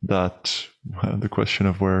that. The question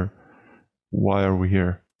of why are we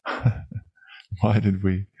here? Why did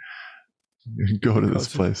we go to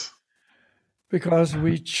this place? Because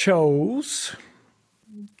we chose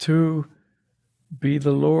to be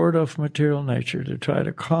the Lord of material nature, to try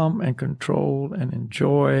to come and control and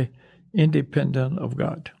enjoy independent of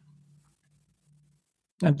God.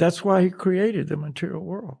 And that's why he created the material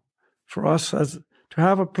world, for us as to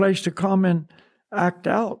have a place to come and act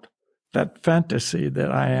out that fantasy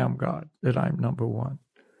that I am God, that I'm number one.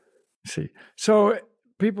 See, so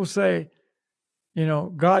people say,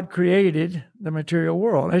 God created the material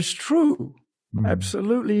world. It's true.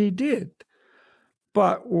 Absolutely, he did.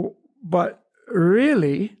 But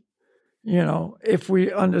really, if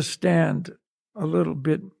we understand a little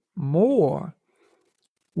bit more,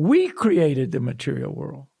 we created the material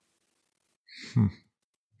world.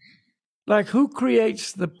 Like, who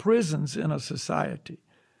creates the prisons in a society?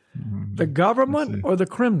 The government or the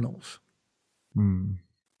criminals?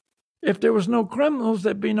 If there was no criminals,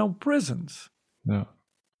 there'd be no prisons. Yeah.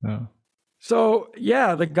 So,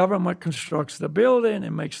 the government constructs the building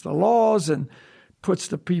and makes the laws and puts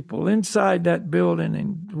the people inside that building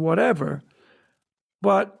and whatever.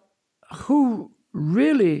 But who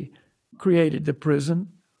really created the prison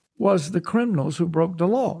was the criminals who broke the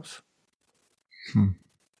laws.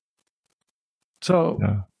 So,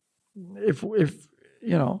 if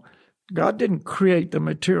God didn't create the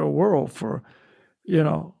material world for,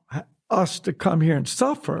 us to come here and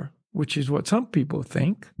suffer, which is what some people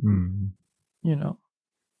think,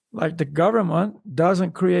 like the government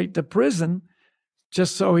doesn't create the prison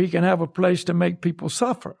just so he can have a place to make people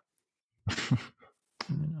suffer.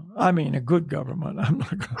 I mean, a good government. I'm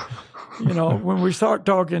not, when we start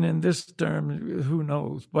talking in this term, who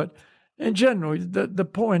knows? But in general, the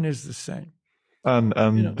point is the same. And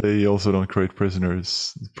they also don't create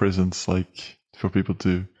prisons like for people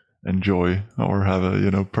to enjoy or have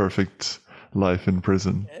a perfect life in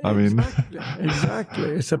prison. I mean,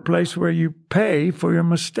 exactly. It's a place where you pay for your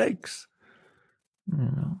mistakes.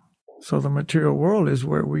 So the material world is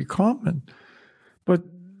where we come, but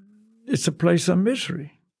it's a place of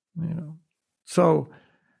misery. So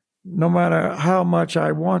no matter how much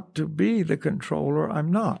I want to be the controller,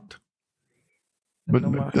 I'm not. But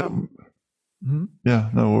what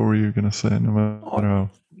were you going to say?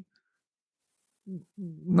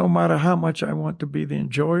 No matter how much I want to be the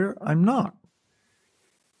enjoyer, I'm not.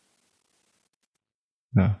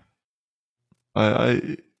 Yeah.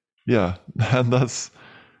 And that's,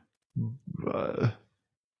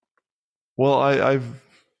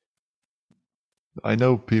 I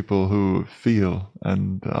know people who feel,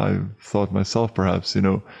 and I've thought myself, perhaps,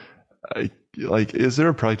 is there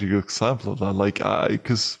a practical example of that?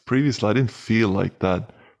 Because previously I didn't feel like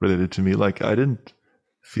that related to me. Like, I didn't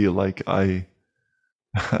feel like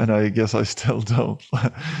and I guess I still don't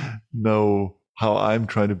know how I'm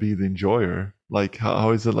trying to be the enjoyer. Like,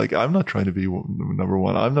 how is it like I'm not trying to be number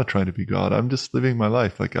one? I'm not trying to be God. I'm just living my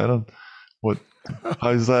life. Like, how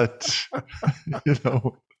is that,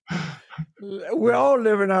 We're all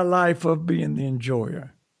living our life of being the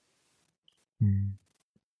enjoyer.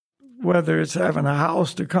 Whether it's having a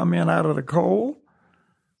house to come in out of the cold,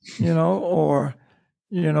 or,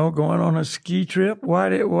 going on a ski trip. Why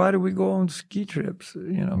do we go on ski trips?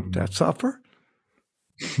 To suffer?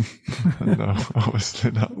 No,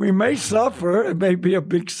 obviously not. We may suffer. It may be a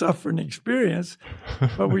big suffering experience,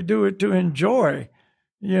 but we do it to enjoy,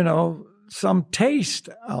 some taste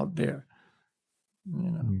out there.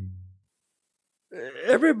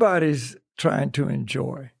 Everybody's trying to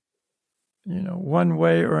enjoy, one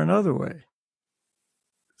way or another way.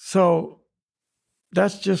 So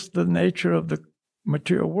that's just the nature of the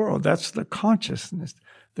material world. That's the consciousness,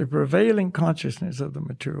 the prevailing consciousness of the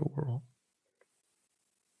material world.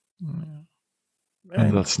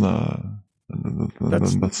 And that's not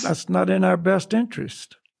that's not in our best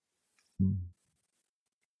interest.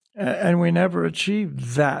 And we never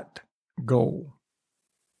achieve that goal.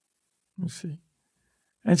 You see.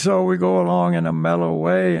 And so we go along in a mellow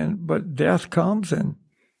way, but death comes, and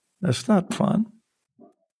that's not fun.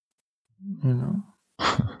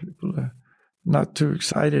 People are not too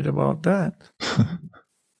excited about that.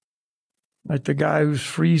 Like the guy who's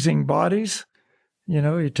freezing bodies,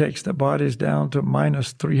 he takes the bodies down to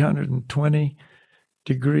minus 320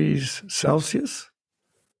 degrees Celsius.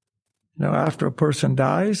 After a person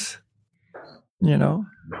dies, and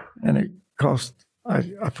it costs,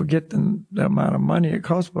 I forget the amount of money it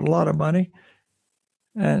costs, but a lot of money.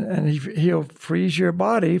 And he'll freeze your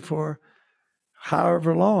body for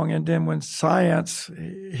however long. And then when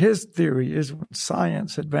his theory is when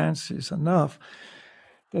science advances enough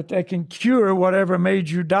that they can cure whatever made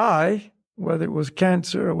you die, whether it was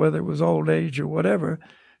cancer or whether it was old age or whatever,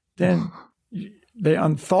 then they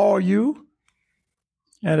unthaw you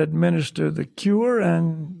and administer the cure,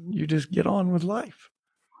 and you just get on with life.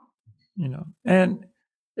 And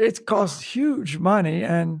it costs huge money,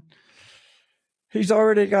 and he's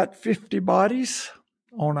already got 50 bodies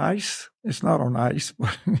on ice. It's not on ice,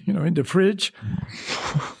 but, in the fridge.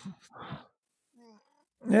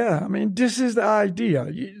 Yeah, I mean, this is the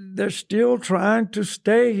idea. They're still trying to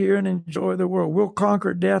stay here and enjoy the world. We'll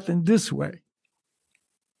conquer death in this way.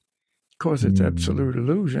 Of course, it's absolute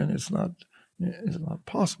illusion. It's not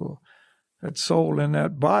possible. That soul in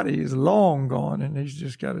that body is long gone, and he's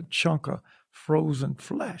just got a chunk of frozen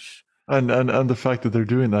flesh. And the fact that they're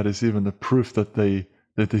doing that is even the proof that they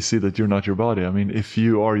see that you're not your body. I mean, if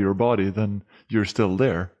you are your body, then you're still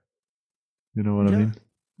there. You know what I mean?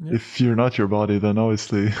 Yeah. If you're not your body, then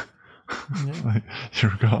obviously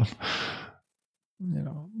you're gone.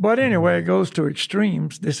 But anyway, it goes to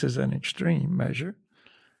extremes. This is an extreme measure.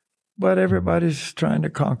 But everybody's trying to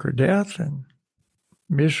conquer death and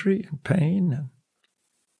misery and pain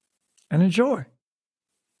and enjoy.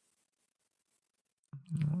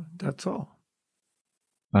 That's all.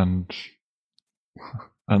 And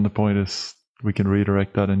the point is, we can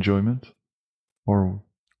redirect that enjoyment, or.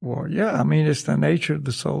 Well, yeah, I mean, it's the nature of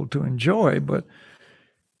the soul to enjoy, but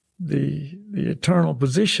the eternal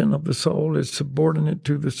position of the soul is subordinate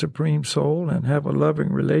to the Supreme Soul and have a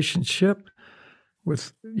loving relationship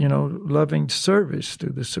with, loving service to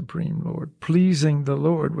the Supreme Lord, pleasing the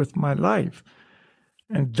Lord with my life.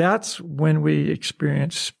 And that's when we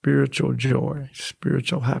experience spiritual joy,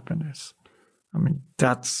 spiritual happiness. I mean,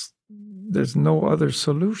 there's no other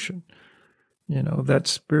solution. That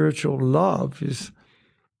spiritual love is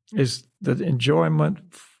the enjoyment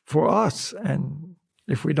for us. And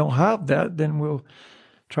if we don't have that, then we'll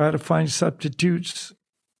try to find substitutes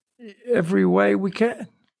every way we can.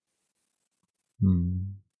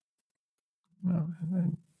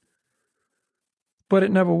 But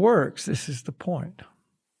it never works. This is the point.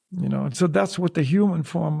 And so that's what the human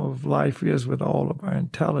form of life is, with all of our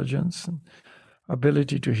intelligence and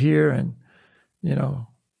ability to hear and,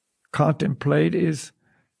 contemplate, is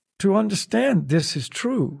to understand this is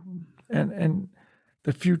true and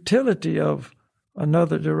the futility of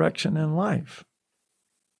another direction in life.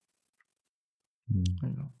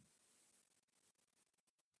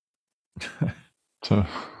 So,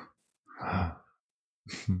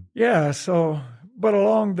 yeah, but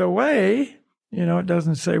along the way, it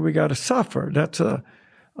doesn't say we got to suffer. That's a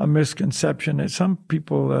misconception that some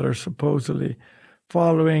people that are supposedly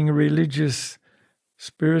following religious,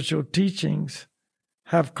 spiritual teachings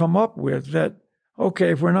have come up with, that,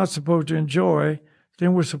 okay, if we're not supposed to enjoy,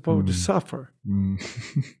 then we're supposed to suffer.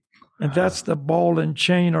 And that's the ball and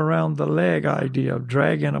chain around the leg idea of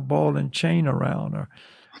dragging a ball and chain around, or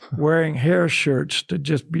wearing hair shirts to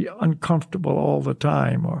just be uncomfortable all the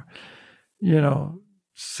time, or,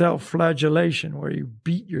 self-flagellation where you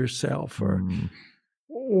beat yourself or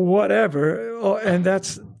whatever. And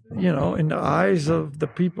that's, in the eyes of the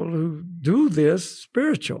people who do this,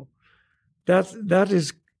 spiritual. That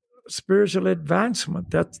is spiritual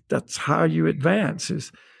advancement. That's how you advance,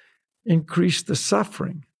 is increase the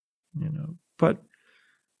suffering, But,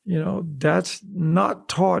 that's not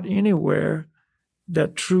taught anywhere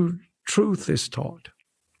that truth is taught.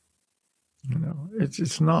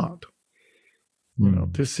 It's not.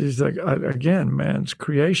 This is, again, man's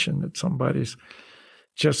creation that somebody's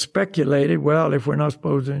just speculated, well, if we're not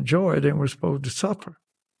supposed to enjoy it, then we're supposed to suffer.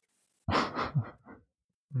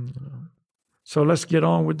 So let's get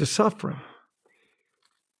on with the suffering.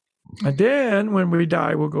 And then when we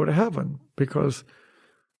die, we'll go to heaven because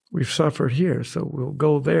we've suffered here. So we'll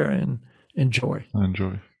go there and enjoy.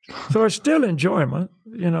 So it's still enjoyment.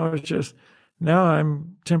 It's just now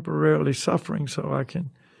I'm temporarily suffering so I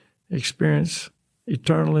can experience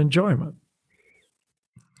eternal enjoyment.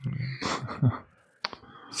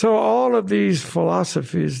 So all of these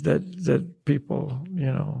philosophies that people,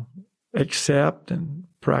 accept and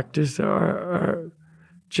practice are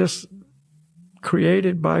just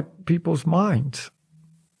created by people's minds.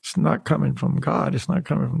 It's not coming from God. It's not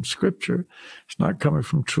coming from Scripture. It's not coming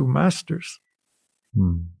from true masters.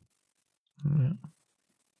 Yeah.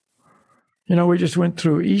 We just went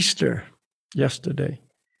through Easter yesterday.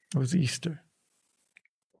 It was Easter.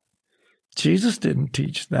 Jesus didn't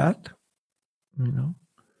teach that.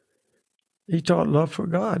 He taught love for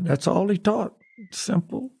God. That's all he taught.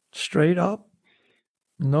 Simple, straight up.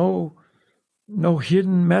 No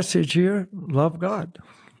hidden message here. Love God.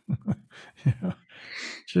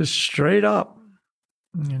 Just straight up.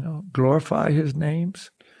 Glorify his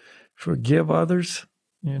names. Forgive others.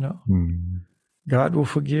 God will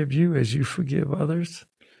forgive you as you forgive others.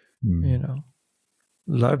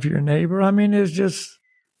 Love your neighbor. I mean, it's just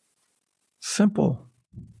simple.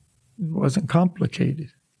 It wasn't complicated.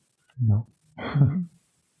 No.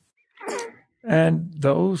 And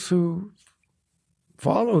those who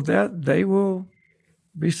follow that, they will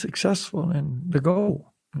be successful in the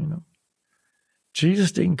goal,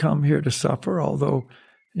 Jesus didn't come here to suffer, although,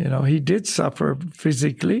 he did suffer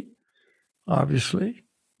physically, obviously.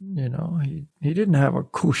 He didn't have a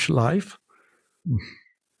cush life.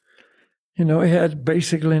 He had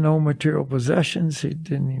basically no material possessions. He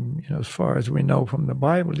didn't even, as far as we know from the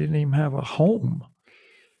Bible, he didn't even have a home.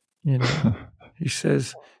 He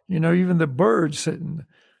says, even the birds have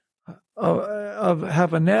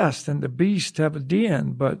a nest and the beasts have a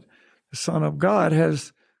den, but the Son of God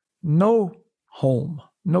has no home,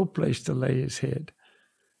 no place to lay his head.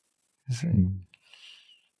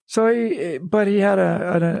 So he had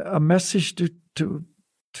a message to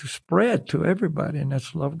spread to everybody, and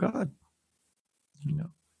that's love God.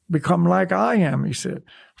 Become like I am, he said.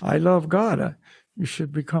 I love God. You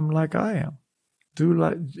should become like I am.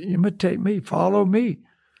 Imitate me, follow me.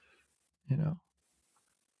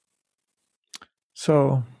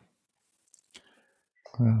 So,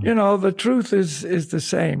 the truth is the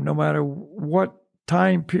same, no matter what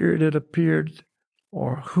time period it appeared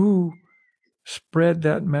or who spread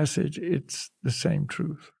that message, it's the same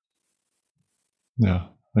truth. Yeah,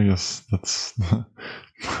 I guess that's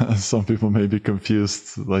some people may be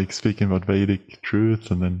confused, like speaking about Vedic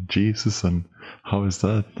truth and then Jesus, and how is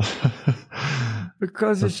that?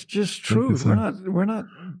 Because it's just truth. We're not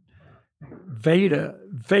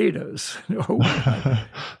Vedas. We're not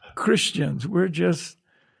Christians. We're just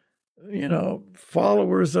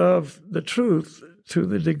followers of the truth to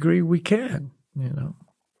the degree we can.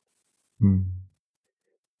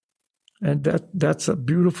 And that's a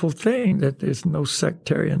beautiful thing, that there's no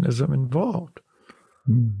sectarianism involved.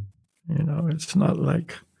 It's not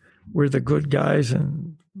like we're the good guys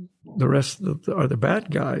and the rest are the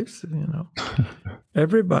bad guys.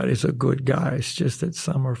 Everybody's a good guy. It's just that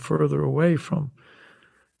some are further away from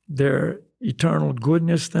their eternal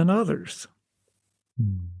goodness than others.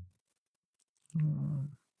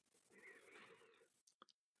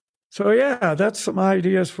 So yeah, that's some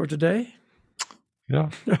ideas for today. Yeah.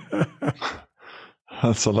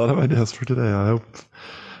 That's a lot of ideas for today. I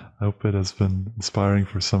hope it has been inspiring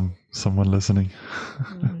for someone listening.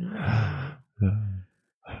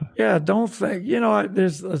 Yeah, don't think,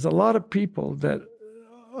 there's a lot of people that,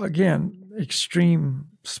 again, extreme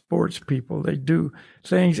sports people, they do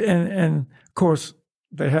things, and of course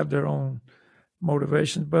they have their own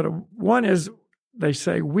motivations, but one is, they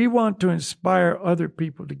say, we want to inspire other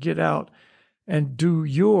people to get out and do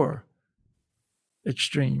your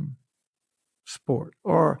extreme sport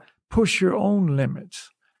or push your own limits.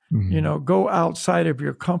 Go outside of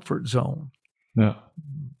your comfort zone. Yeah.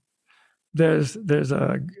 There's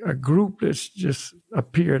a group that's just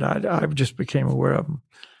appeared. I've just became aware of them.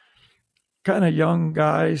 Kind of young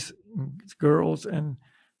guys, girls, and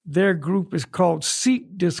their group is called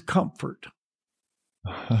Seek Discomfort.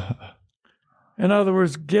 In other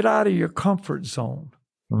words, get out of your comfort zone.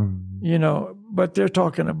 But they're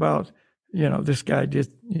talking about, this guy did,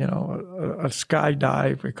 a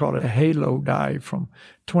skydive. We call it a halo dive from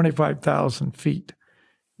 25,000 feet.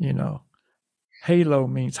 Halo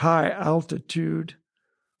means high altitude,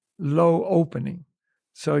 low opening.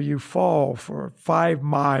 So you fall for 5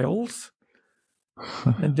 miles,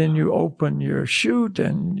 and then you open your chute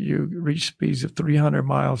and you reach speeds of 300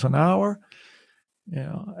 miles an hour.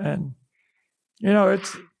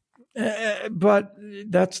 It's, but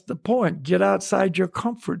that's the point. Get outside your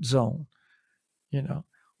comfort zone.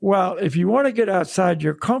 Well, if you want to get outside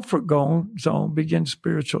your comfort zone, begin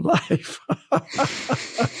spiritual life.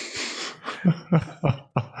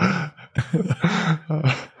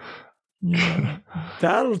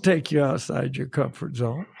 That'll take you outside your comfort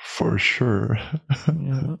zone. For sure.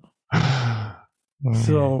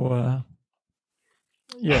 So,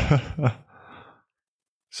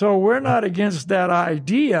 So we're not against that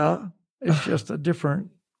idea. It's just a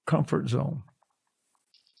different comfort zone.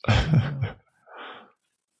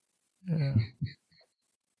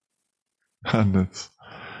 And it's,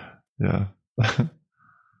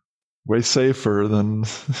 way safer than,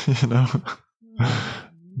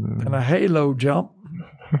 than a halo jump.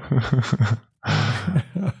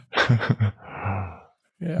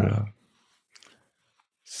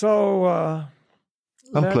 So,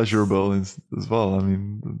 unpleasurable as well. I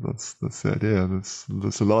mean, that's the idea.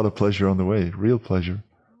 There's a lot of pleasure on the way, real pleasure,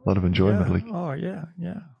 a lot of enjoyment.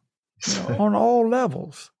 On all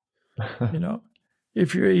levels.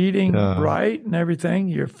 If you're eating right and everything,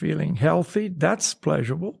 you're feeling healthy, that's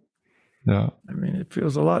pleasurable. Yeah. I mean, it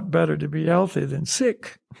feels a lot better to be healthy than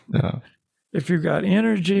sick. Yeah. If you've got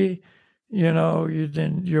energy,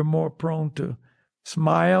 you're more prone to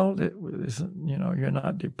smile. You're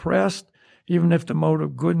not depressed. even if the mode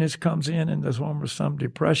of goodness comes in and there's one with some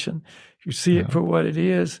depression, you see it for what it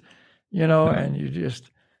is, and you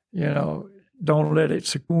just, don't let it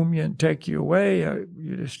succumb you and take you away. Or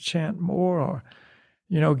you just chant more, or,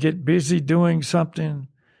 get busy doing something,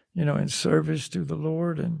 in service to the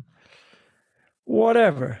Lord and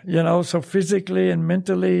whatever, so physically and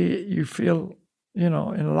mentally you feel,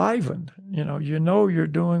 enlivened, you're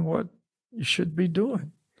doing what you should be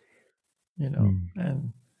doing,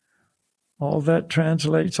 and all that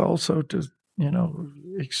translates also to,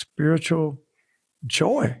 spiritual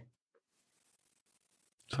joy.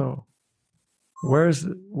 So where's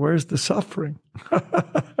the suffering?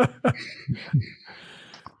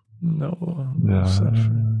 No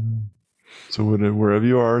suffering. So wherever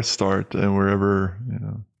you are, start, and wherever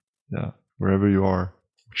you are,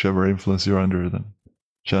 whichever influence you're under, then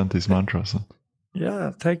chant these mantras.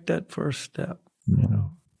 Yeah, take that first step,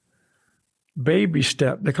 Baby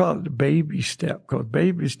step. They call it the baby step because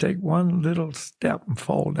babies take one little step and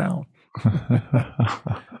fall down.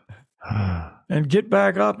 And get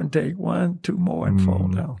back up and take 1, 2 more and fall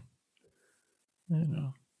down.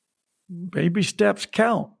 Baby steps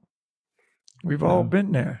count. We've all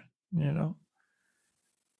been there,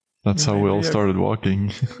 That's how we all started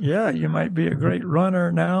walking. Yeah, you might be a great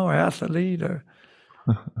runner now, athlete, or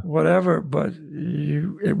whatever, but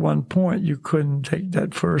you at one point you couldn't take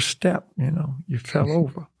that first step, you fell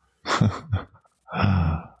over.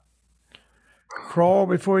 Crawl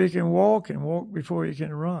before you can walk, and walk before you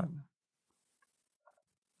can run.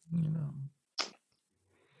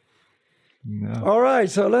 Yeah. All right,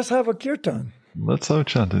 so let's have a kirtan. Let's have a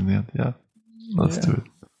chant in the end, yeah. Let's do it.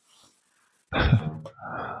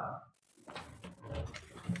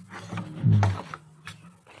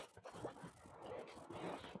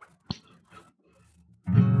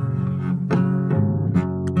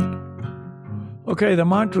 Okay, the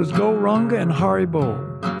mantras Gauranga and Haribo.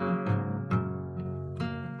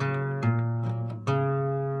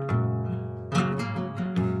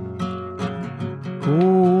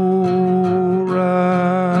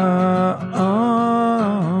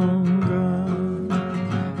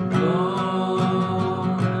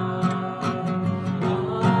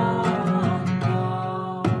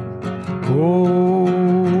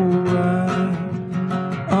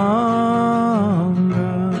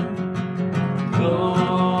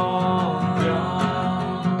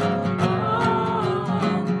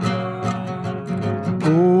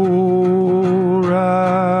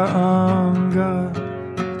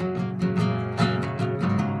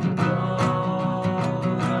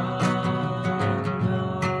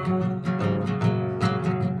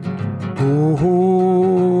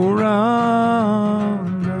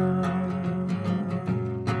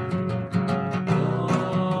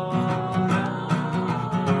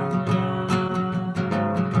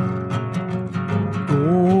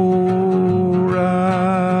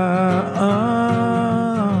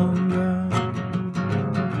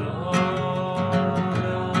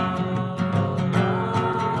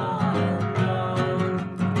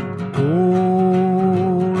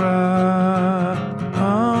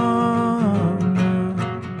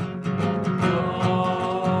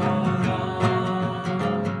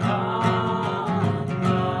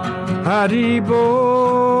 Haribo,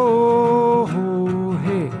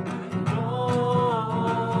 hey.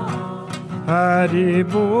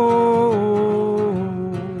 Haribo,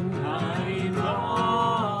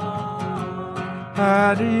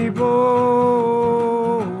 Haribo,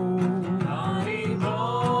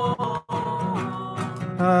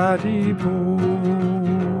 Haribo,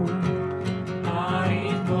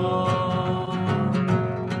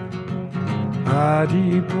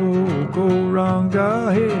 Haribo, Gauranga,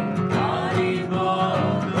 hey.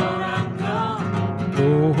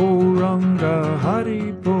 Gauranga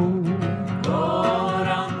Haribo,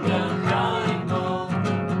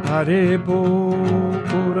 Haribo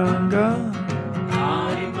Gauranga,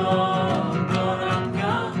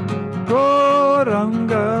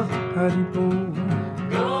 Gauranga Haribo,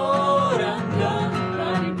 Gauranga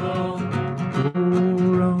Haribo,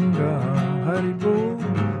 Gauranga Haribo.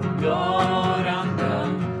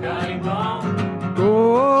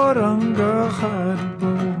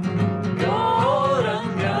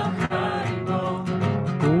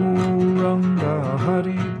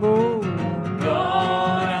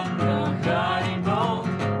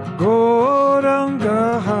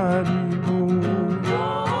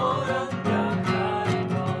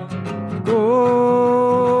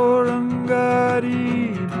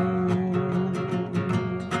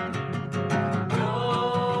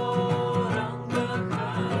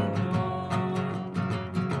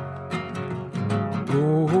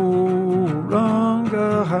 Gauranga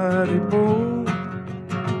Haribo.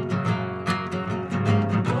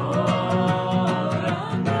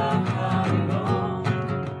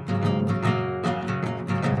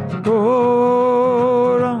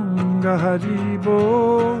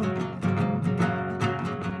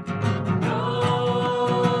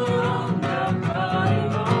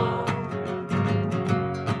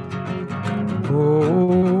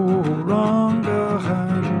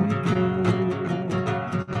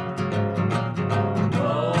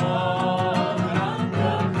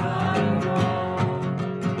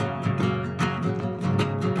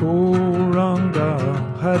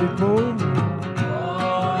 Haribo.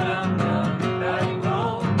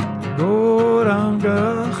 Goranga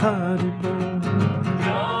Haribo.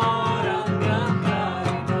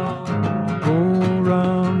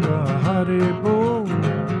 Goranga Haribo.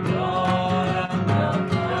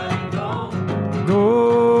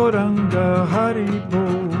 Goranga Haribo.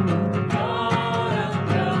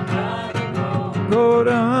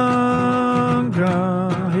 Goranga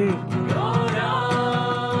hey.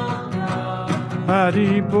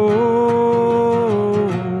 Haribo.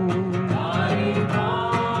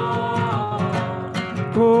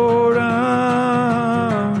 Goranga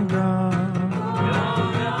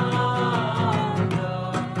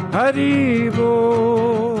Haribo.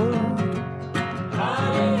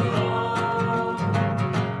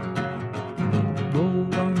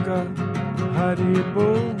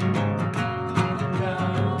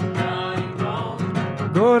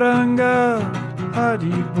 Goranga Haribo. Goranga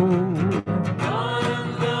Haribo.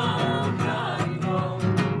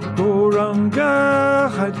 Goranga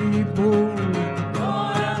Haribo.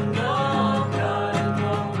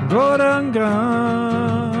 Goranga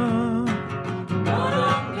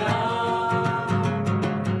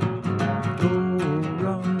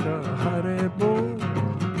Goranga Haribo.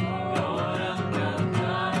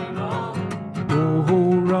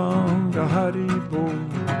 Goranga Haribo.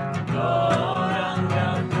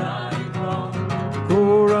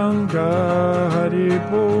 Goranga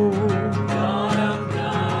Haribo.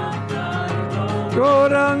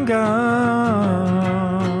 Goranga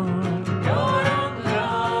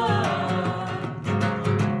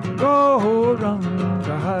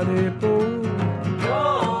Goranga Haribo.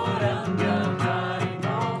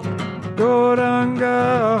 Goranga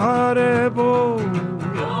Haribo.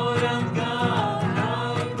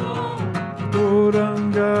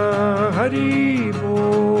 Goranga Haribo.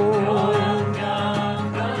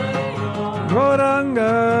 Goranga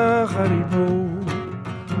Haribo.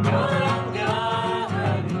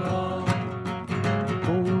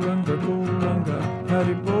 Goranga Goranga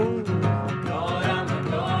Haribo.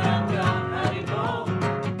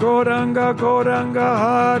 Goranga Goranga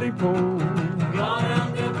Haribo.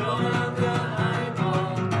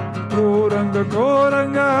 Goranga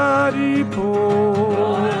Goranga Haribo.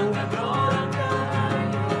 Goranga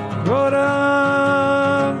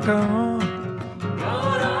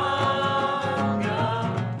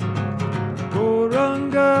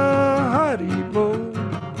Goranga Haribo.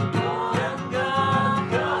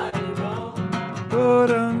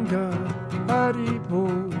 Goranga Haribo. Goranga Haribo.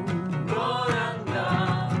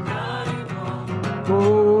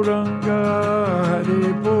 Goranga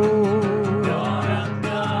Haribo.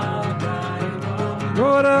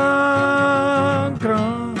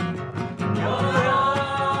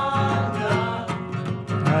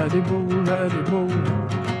 Haribo. Haribo.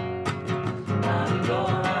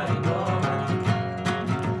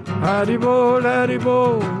 Haribo.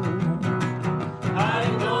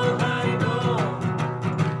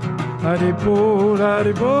 Haribo.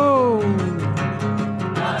 Haribo.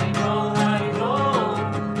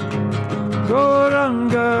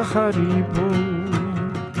 Goranga Haribo.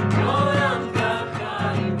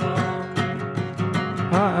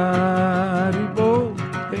 Haribo.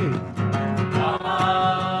 Hey.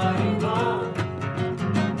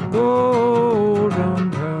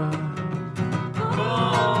 Goranga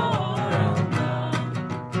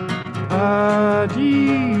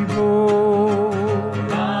Haribo.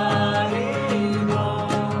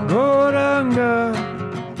 Goranga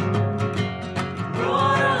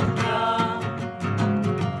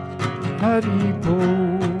Haribo.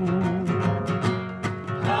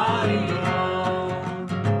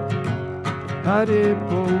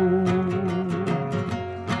 Haribo.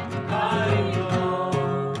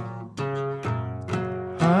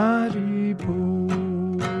 Haribo.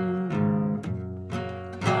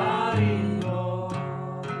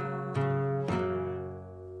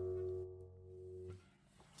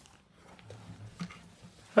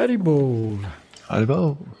 Haribo. Haribo.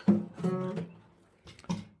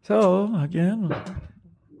 So, again,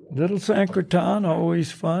 little Sankirtan,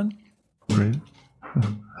 always fun. Great.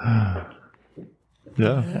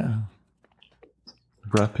 Yeah. Yeah.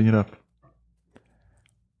 Wrapping it up.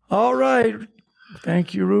 All right.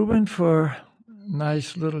 Thank you, Ruben, for a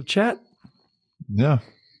nice little chat. Yeah.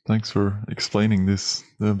 Thanks for explaining this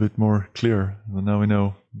a bit more clear. And now we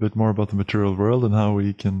know a bit more about the material world and how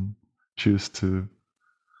we can choose to,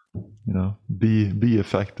 be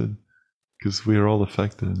affected. Because we are all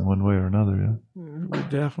affected in one way or another, yeah? We're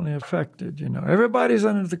definitely affected, Everybody's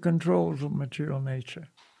under the controls of material nature.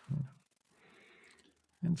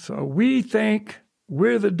 And so we think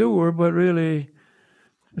we're the doer, but really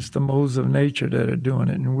It's the modes of nature that are doing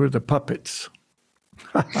it, and we're the puppets.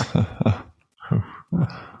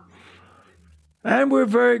 And we're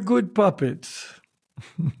very good puppets.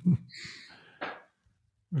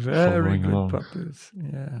 Very good puppets,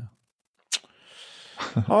 yeah.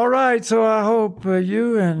 All right, so I hope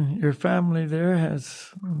you and your family there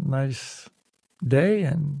has a nice day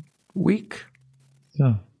and week.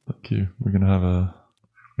 Yeah, thank you. We're gonna have a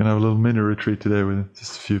little mini retreat today with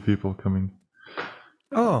just a few people coming.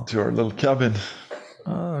 To our little cabin.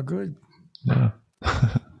 Oh, good. Yeah.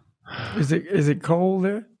 Is it cold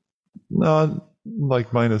there? No,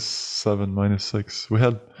 like -7, -6.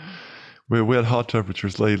 We had hot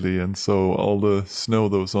temperatures lately, and so all the snow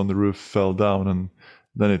that was on the roof fell down, and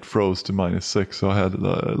then it froze to -6. So I had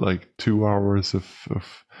like 2 hours of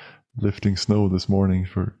lifting snow this morning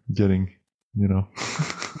for getting,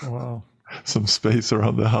 wow, some space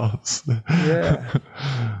around the house. Yeah.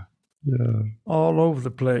 Yeah. All over the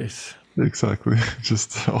place. Exactly.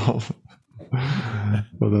 Just all.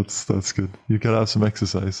 Well, that's good. You can have some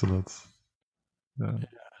exercise, so that's. Yeah.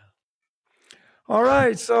 All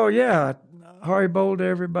right, so Haribo to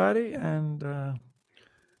everybody, and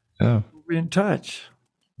we'll be in touch.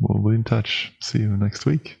 We'll be in touch. See you next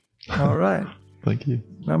week. All right. Thank you.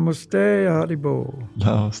 Namaste, Haribo.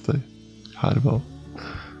 Namaste, Haribo.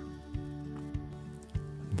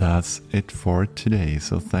 That's it for today.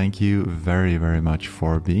 So thank you very, very much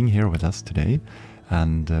for being here with us today.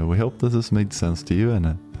 And we hope this has made sense to you.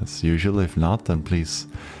 And as usual, if not, then please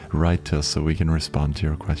write to us so we can respond to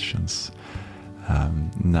your questions.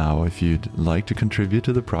 Now, if you'd like to contribute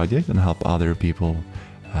to the project and help other people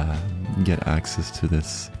get access to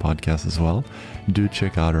this podcast as well, do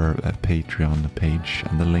check out our Patreon page,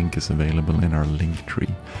 and the link is available in our link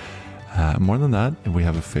tree. More than that, we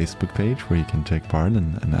have a Facebook page where you can take part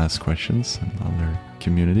and ask questions and other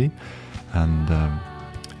community. And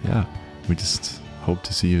we just hope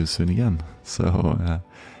to see you soon again. So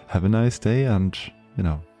have a nice day, and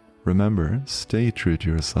remember, stay true to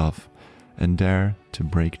yourself and dare to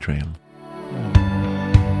break trail.